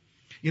work.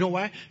 You know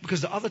why?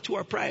 Because the other two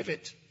are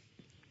private.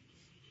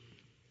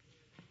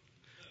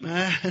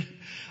 Man,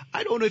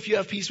 I don't know if you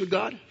have peace with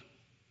God.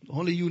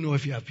 Only you know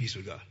if you have peace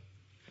with God.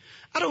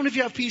 I don't know if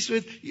you have peace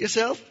with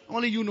yourself.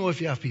 Only you know if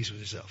you have peace with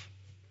yourself.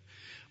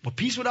 But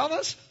peace with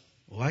others?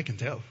 Oh, I can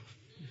tell.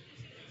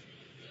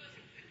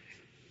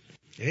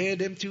 Yeah,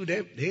 them two,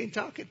 they ain't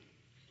talking.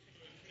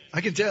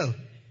 I can tell.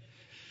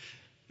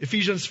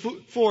 Ephesians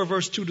 4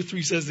 verse 2 to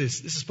 3 says this.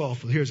 This is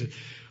powerful. Here's it.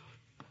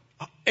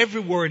 Every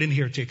word in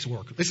here takes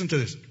work. Listen to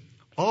this.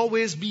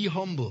 Always be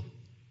humble.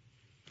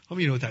 How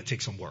many of you know that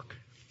takes some work?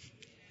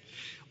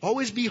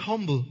 Always be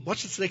humble.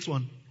 Watch this next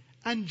one.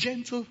 And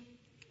gentle.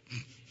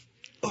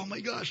 Oh my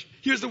gosh.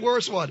 Here's the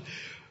worst one.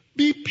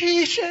 Be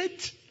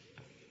patient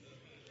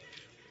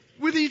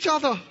with each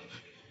other.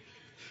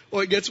 Oh,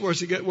 it gets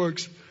worse. It gets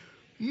worse.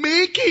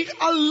 Making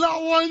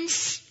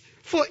allowance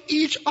for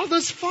each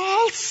other's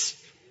faults.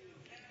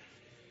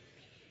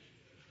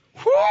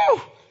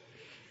 Whew!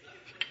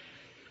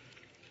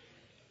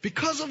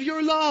 Because of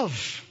your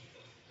love.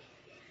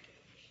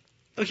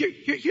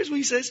 Here's what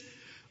he says.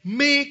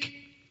 Make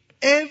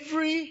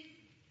every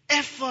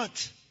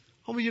effort.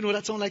 How many of you know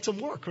that sounds like some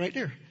work right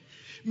there?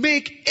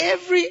 Make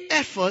every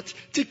effort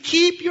to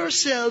keep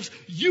yourselves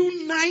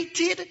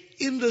united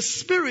in the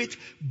Spirit,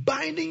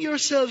 binding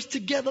yourselves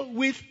together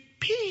with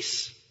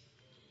peace.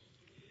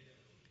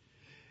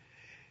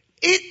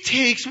 It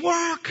takes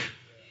work.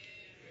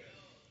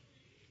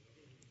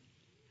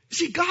 You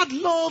see, God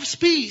loves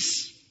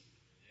peace.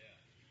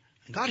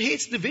 And God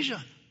hates division.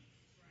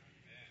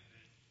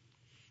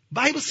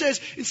 Bible says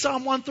in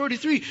Psalm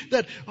 133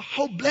 that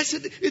how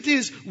blessed it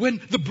is when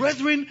the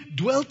brethren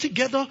dwell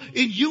together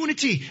in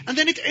unity. And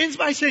then it ends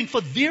by saying, for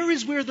there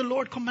is where the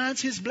Lord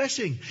commands His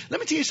blessing. Let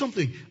me tell you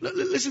something.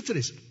 Listen to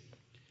this.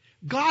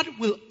 God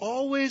will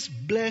always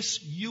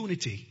bless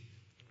unity,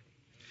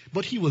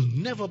 but He will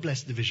never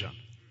bless division.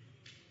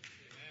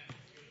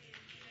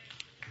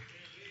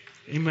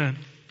 Amen.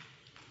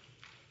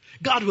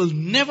 God will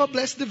never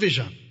bless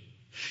division.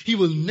 He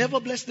will never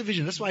bless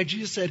division. That's why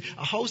Jesus said,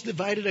 a house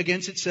divided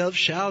against itself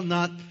shall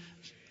not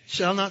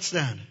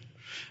stand.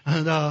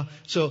 And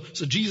so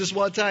Jesus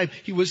one time,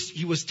 he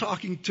was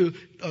talking to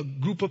a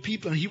group of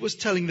people and he was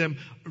telling them,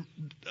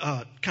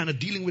 kind of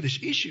dealing with this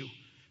issue.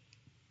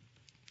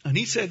 And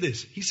he said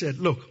this. He said,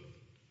 look,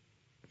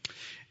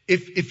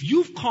 if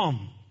you've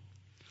come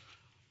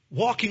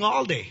walking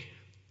all day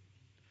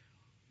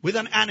with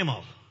an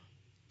animal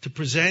to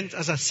present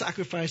as a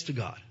sacrifice to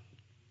God,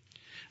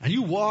 and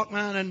you walk,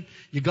 man, and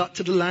you got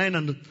to the line,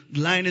 and the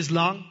line is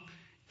long,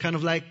 kind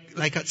of like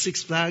at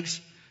Six Flags,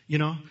 you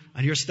know,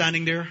 and you're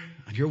standing there,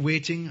 and you're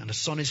waiting, and the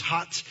sun is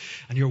hot,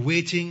 and you're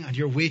waiting, and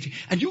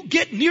you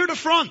get near the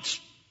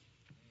front.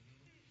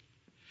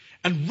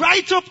 And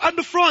right up at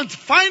the front,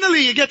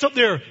 finally you get up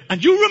there,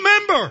 and you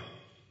remember,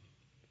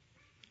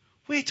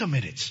 wait a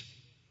minute,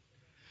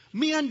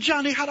 me and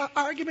Johnny had an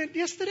argument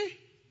yesterday,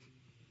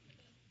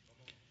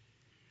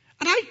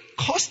 and I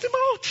cussed him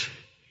out.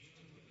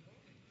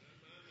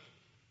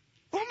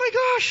 Oh my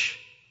gosh.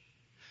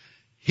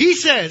 He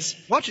says,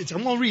 watch it,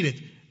 I'm going to read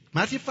it.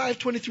 Matthew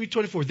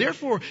 5:23-24.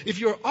 Therefore, if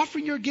you're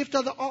offering your gift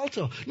at the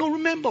altar, no,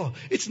 remember,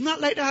 it's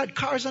not like they had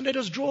cars and they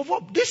just drove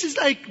up. This is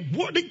like,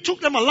 it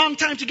took them a long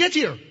time to get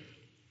here.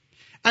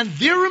 And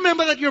there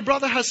remember that your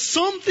brother has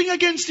something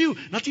against you.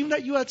 Not even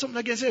that you had something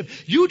against him.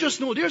 You just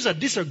know there's a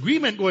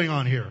disagreement going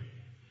on here.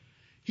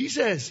 He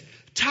says,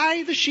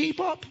 tie the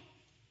sheep up.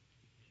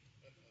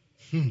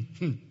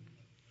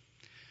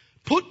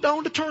 Put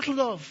down the turtle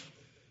dove.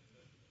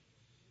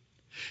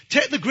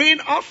 Take the grain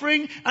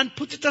offering and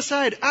put it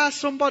aside. Ask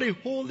somebody,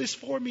 hold this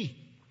for me.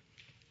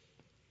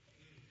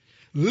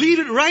 Leave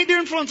it right there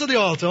in front of the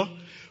altar.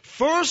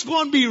 First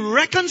go and be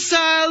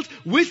reconciled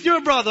with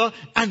your brother,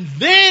 and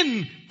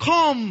then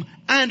come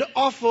and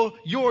offer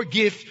your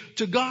gift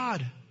to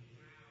God.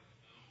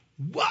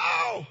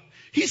 Wow!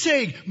 He's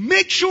saying,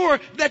 make sure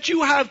that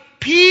you have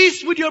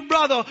peace with your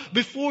brother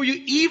before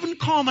you even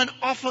come and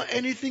offer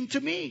anything to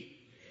me.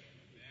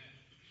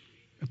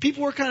 And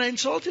people were kind of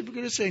insulted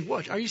because they're saying,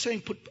 what? Are you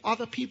saying put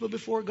other people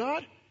before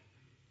God?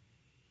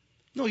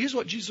 No, here's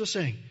what Jesus was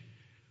saying.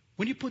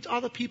 When you put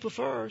other people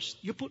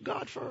first, you put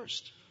God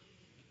first.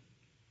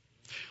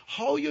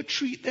 How you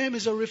treat them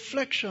is a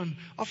reflection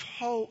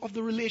of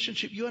the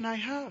relationship you and I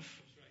have.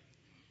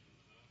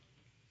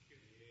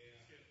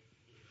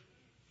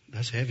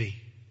 That's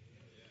heavy.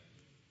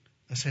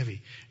 That's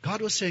heavy.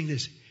 God was saying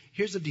this.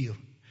 Here's the deal.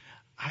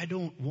 I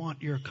don't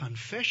want your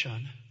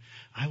confession.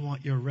 I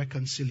want your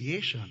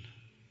reconciliation.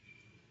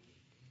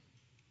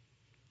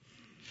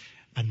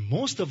 And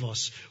most of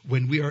us,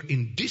 when we are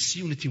in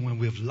disunity, when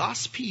we've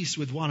lost peace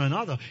with one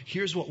another,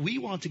 here's what we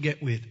want to get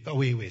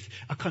away with.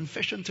 A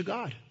confession to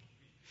God.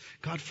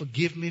 God,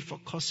 forgive me for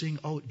cussing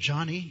out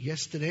Johnny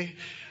yesterday.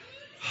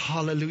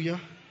 Hallelujah.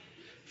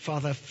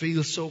 Father, I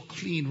feel so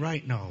clean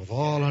right now of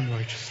all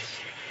unrighteousness.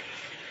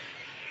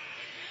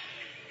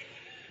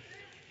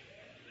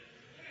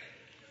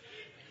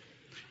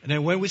 And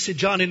then when we see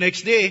Johnny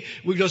next day,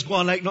 we just go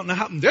on like nothing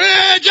happened.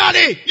 Hey,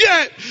 Johnny!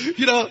 Yeah!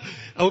 You know,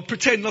 I would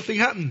pretend nothing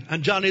happened.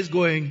 And Johnny's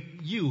going,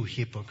 you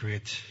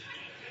hypocrite.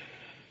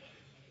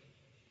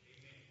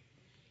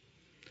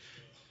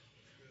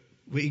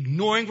 We're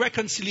ignoring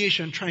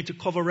reconciliation, trying to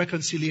cover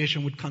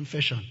reconciliation with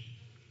confession.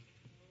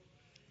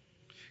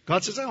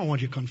 God says, I don't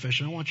want your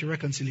confession. I want your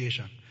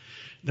reconciliation.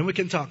 Then we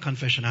can talk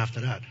confession after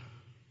that.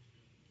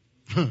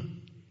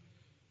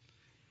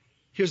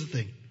 Here's the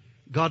thing.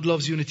 God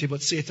loves unity,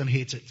 but Satan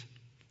hates it.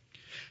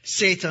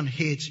 Satan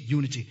hates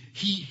unity.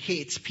 He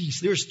hates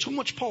peace. There's too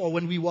much power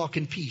when we walk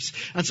in peace.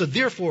 And so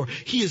therefore,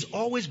 he is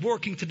always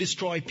working to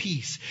destroy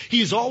peace. He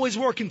is always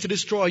working to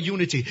destroy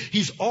unity.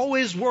 He's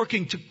always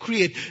working to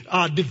create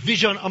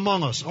division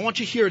among us. I want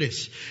you to hear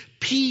this.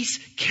 Peace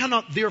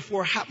cannot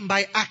therefore happen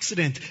by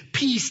accident.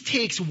 Peace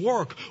takes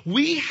work.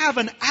 We have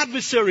an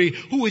adversary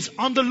who is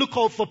on the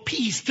lookout for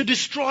peace to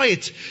destroy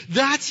it.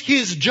 That's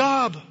his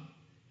job.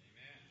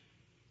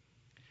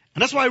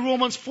 And that's why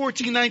Romans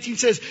 14:19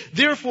 says,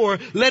 therefore,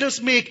 let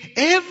us make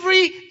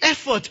every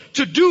effort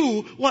to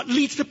do what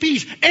leads to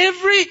peace.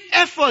 Every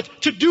effort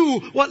to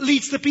do what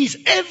leads to peace.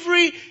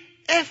 Every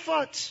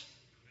effort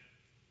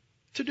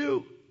to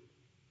do.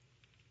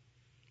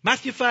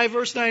 Matthew 5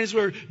 verse 9 is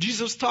where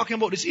Jesus was talking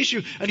about this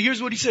issue. And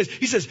here's what he says.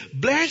 He says,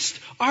 blessed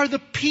are the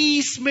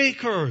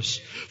peacemakers,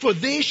 for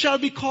they shall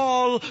be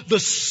called the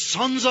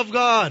sons of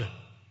God.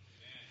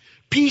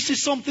 Peace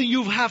is something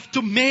you have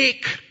to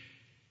make.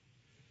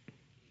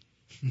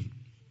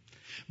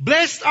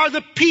 Blessed are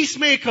the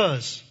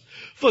peacemakers,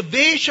 for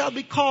they shall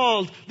be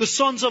called the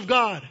sons of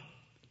God.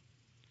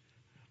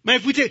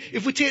 Man,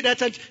 if we take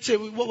that and say,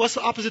 what's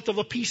the opposite of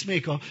a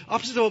peacemaker?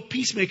 Opposite of a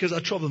peacemaker is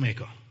a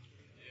troublemaker.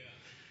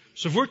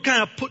 So if we're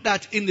kind of put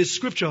that in this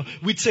scripture,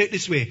 we'd say it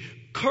this way.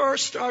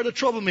 Cursed are the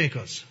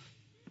troublemakers,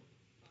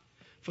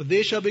 for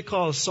they shall be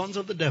called sons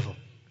of the devil.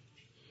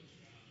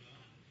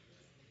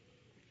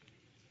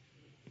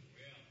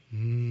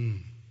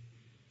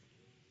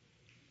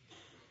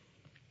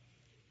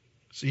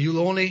 So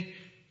you'll only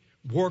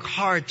work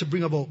hard to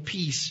bring about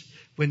peace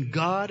when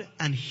God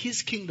and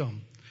His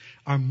kingdom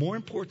are more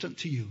important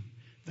to you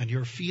than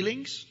your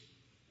feelings,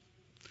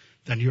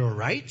 than your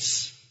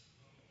rights,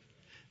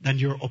 than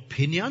your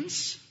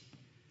opinions,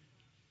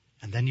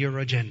 and than your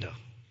agenda.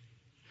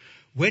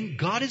 When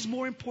God is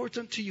more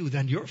important to you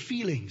than your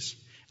feelings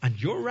and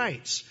your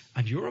rights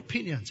and your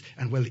opinions,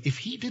 and well, if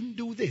he didn't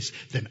do this,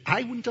 then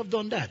I wouldn't have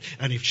done that.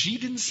 And if she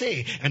didn't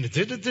say, and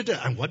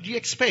and what do you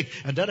expect?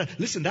 And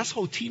listen, that's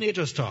how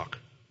teenagers talk.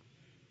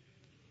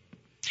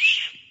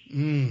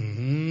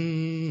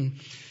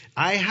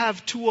 I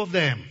have 2 of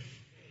them.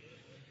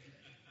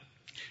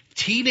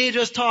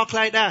 Teenagers talk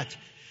like that.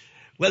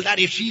 Well, Dad,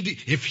 if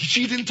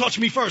she didn't touch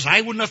me first,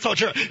 I wouldn't have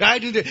touched her.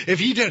 If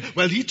he did,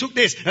 well, he took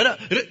this.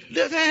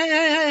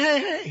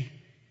 Hey.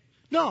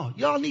 No,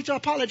 y'all need to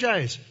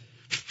apologize.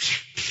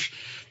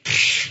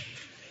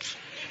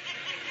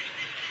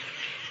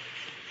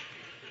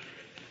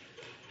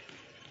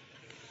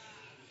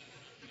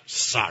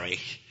 Sorry.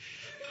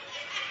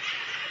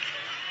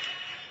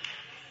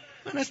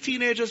 Man, that's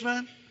teenagers,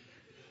 man.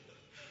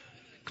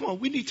 Come on,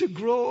 we need to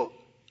grow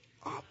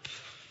up.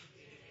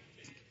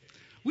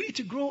 We need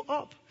to grow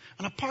up.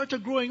 And a part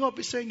of growing up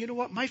is saying, you know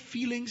what, my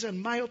feelings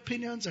and my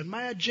opinions and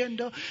my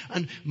agenda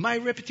and my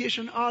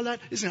reputation, all that,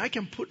 listen, I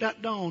can put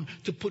that down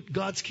to put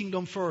God's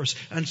kingdom first.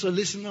 And so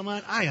listen,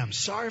 man, I am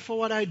sorry for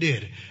what I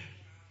did.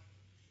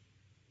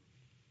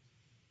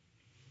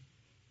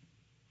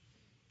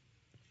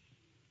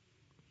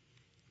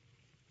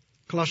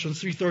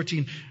 Colossians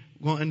 3:13,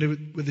 we're going to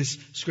end with this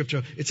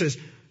scripture. It says,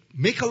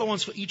 make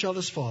allowance for each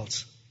other's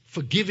faults,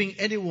 forgiving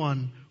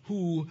anyone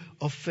who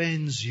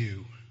offends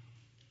you.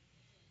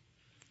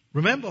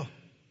 Remember,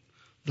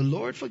 the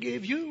Lord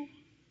forgave you.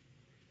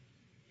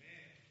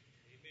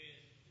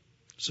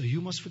 So you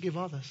must forgive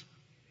others.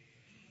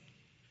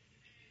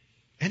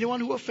 Anyone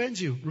who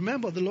offends you,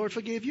 remember, the Lord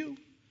forgave you.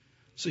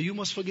 So you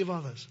must forgive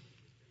others.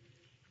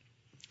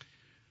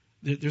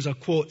 There's a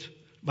quote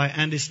by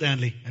Andy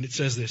Stanley, and it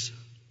says this.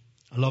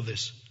 I love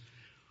this.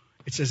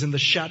 It says, in the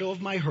shadow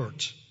of my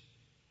hurt,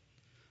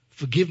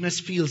 forgiveness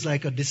feels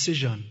like a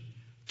decision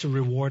to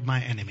reward my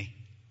enemy.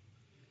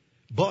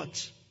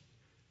 But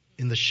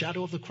in the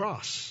shadow of the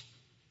cross,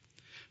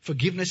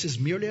 forgiveness is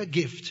merely a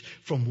gift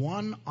from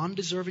one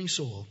undeserving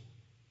soul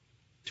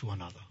to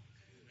another.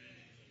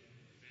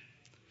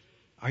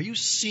 Are you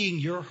seeing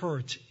your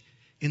hurt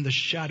in the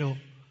shadow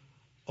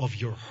of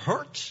your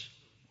hurt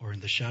or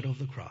in the shadow of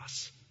the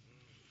cross?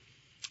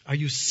 Are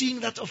you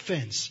seeing that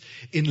offense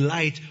in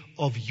light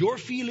of your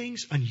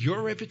feelings and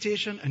your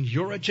reputation and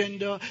your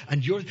agenda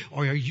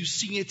or are you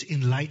seeing it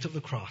in light of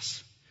the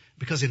cross?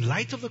 Because in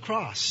light of the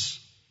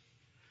cross,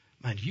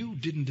 man, you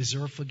didn't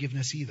deserve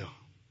forgiveness either.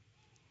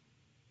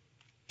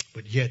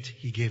 But yet,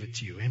 He gave it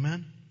to you.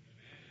 Amen?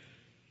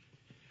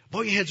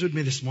 Bow your heads with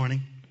me this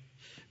morning.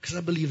 Because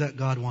I believe that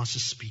God wants to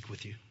speak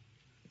with you.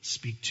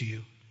 Speak to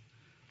you.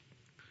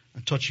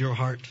 And touch your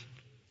heart.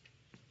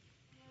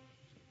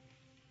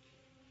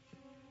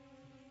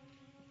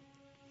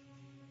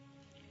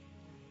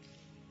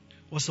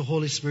 What's the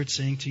Holy Spirit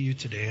saying to you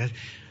today?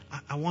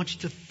 I want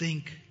you to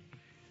think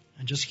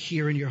and just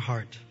hear in your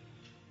heart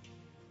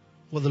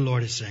what the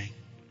Lord is saying.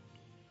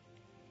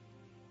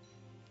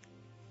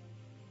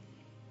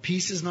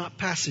 Peace is not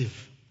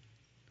passive.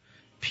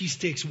 Peace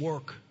takes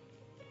work.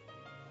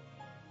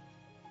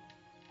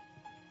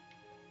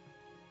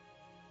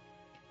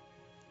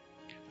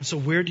 And so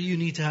where do you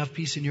need to have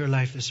peace in your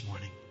life this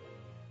morning?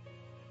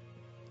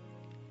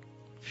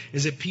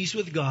 Is it peace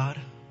with God?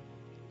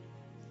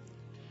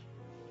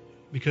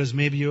 Because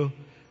maybe you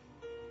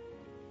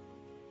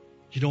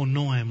don't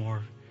know Him,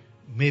 or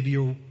maybe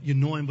you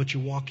know Him but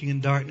you're walking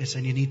in darkness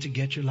and you need to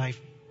get your life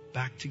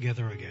back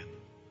together again.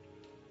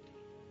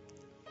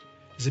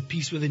 Is it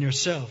peace within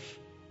yourself?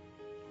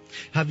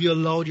 Have you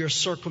allowed your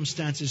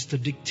circumstances to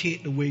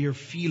dictate the way you're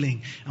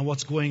feeling and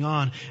what's going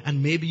on?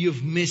 And maybe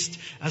you've missed,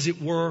 as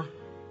it were,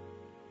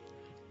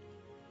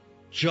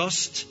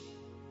 just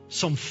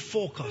some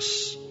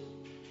focus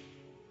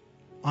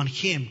on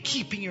Him,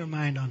 keeping your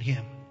mind on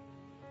Him.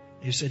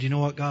 You said, you know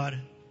what, God?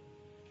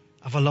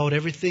 I've allowed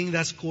everything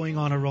that's going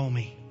on around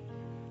me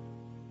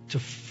to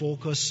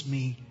focus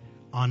me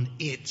on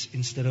it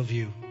instead of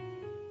you.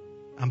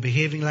 I'm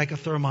behaving like a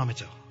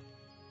thermometer.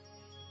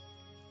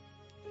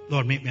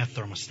 Lord, make me a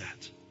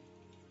thermostat.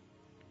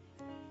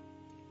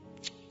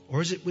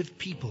 Or is it with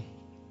people?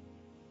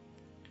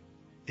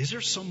 Is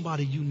there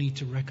somebody you need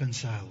to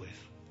reconcile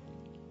with?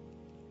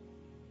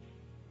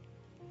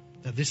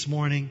 That this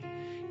morning,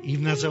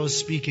 even as I was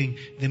speaking,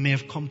 they may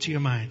have come to your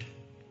mind.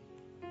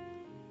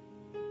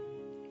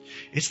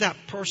 It's that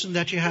person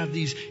that you have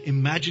these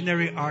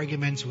imaginary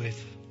arguments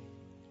with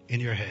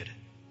in your head,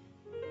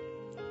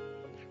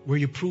 where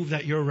you prove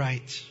that you're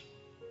right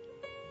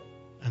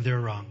and they're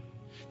wrong.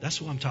 That's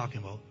what I'm talking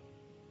about.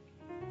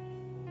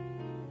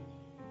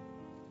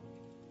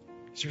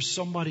 Is there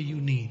somebody you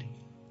need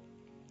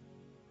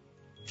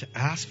to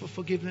ask for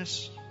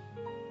forgiveness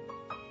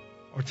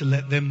or to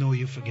let them know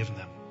you've forgiven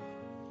them?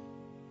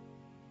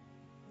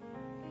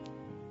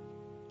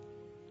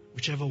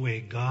 Whichever way,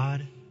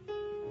 God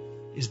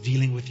is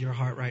dealing with your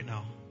heart right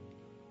now.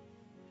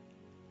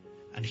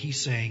 And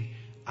He's saying,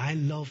 I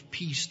love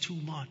peace too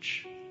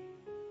much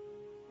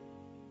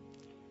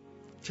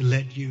to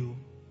let you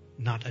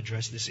not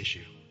address this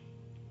issue.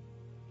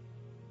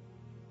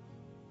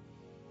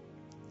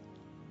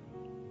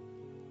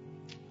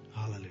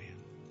 Hallelujah.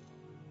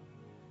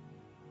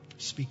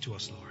 Speak to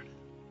us, Lord.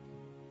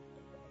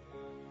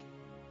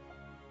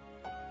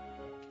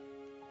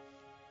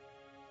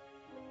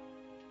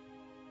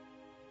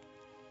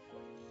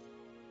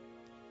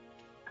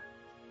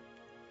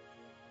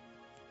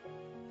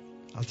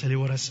 I'll tell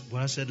you what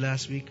I said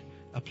last week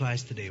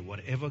applies today.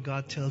 Whatever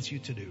God tells you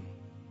to do,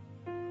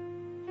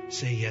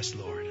 say yes,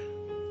 Lord.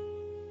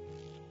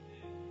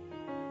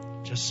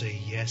 Just say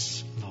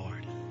yes,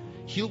 Lord.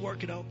 He'll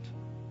work it out.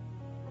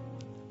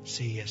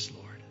 Say yes,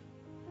 Lord.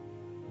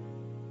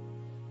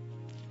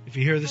 If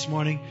you're here this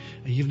morning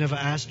and you've never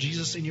asked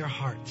Jesus in your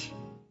heart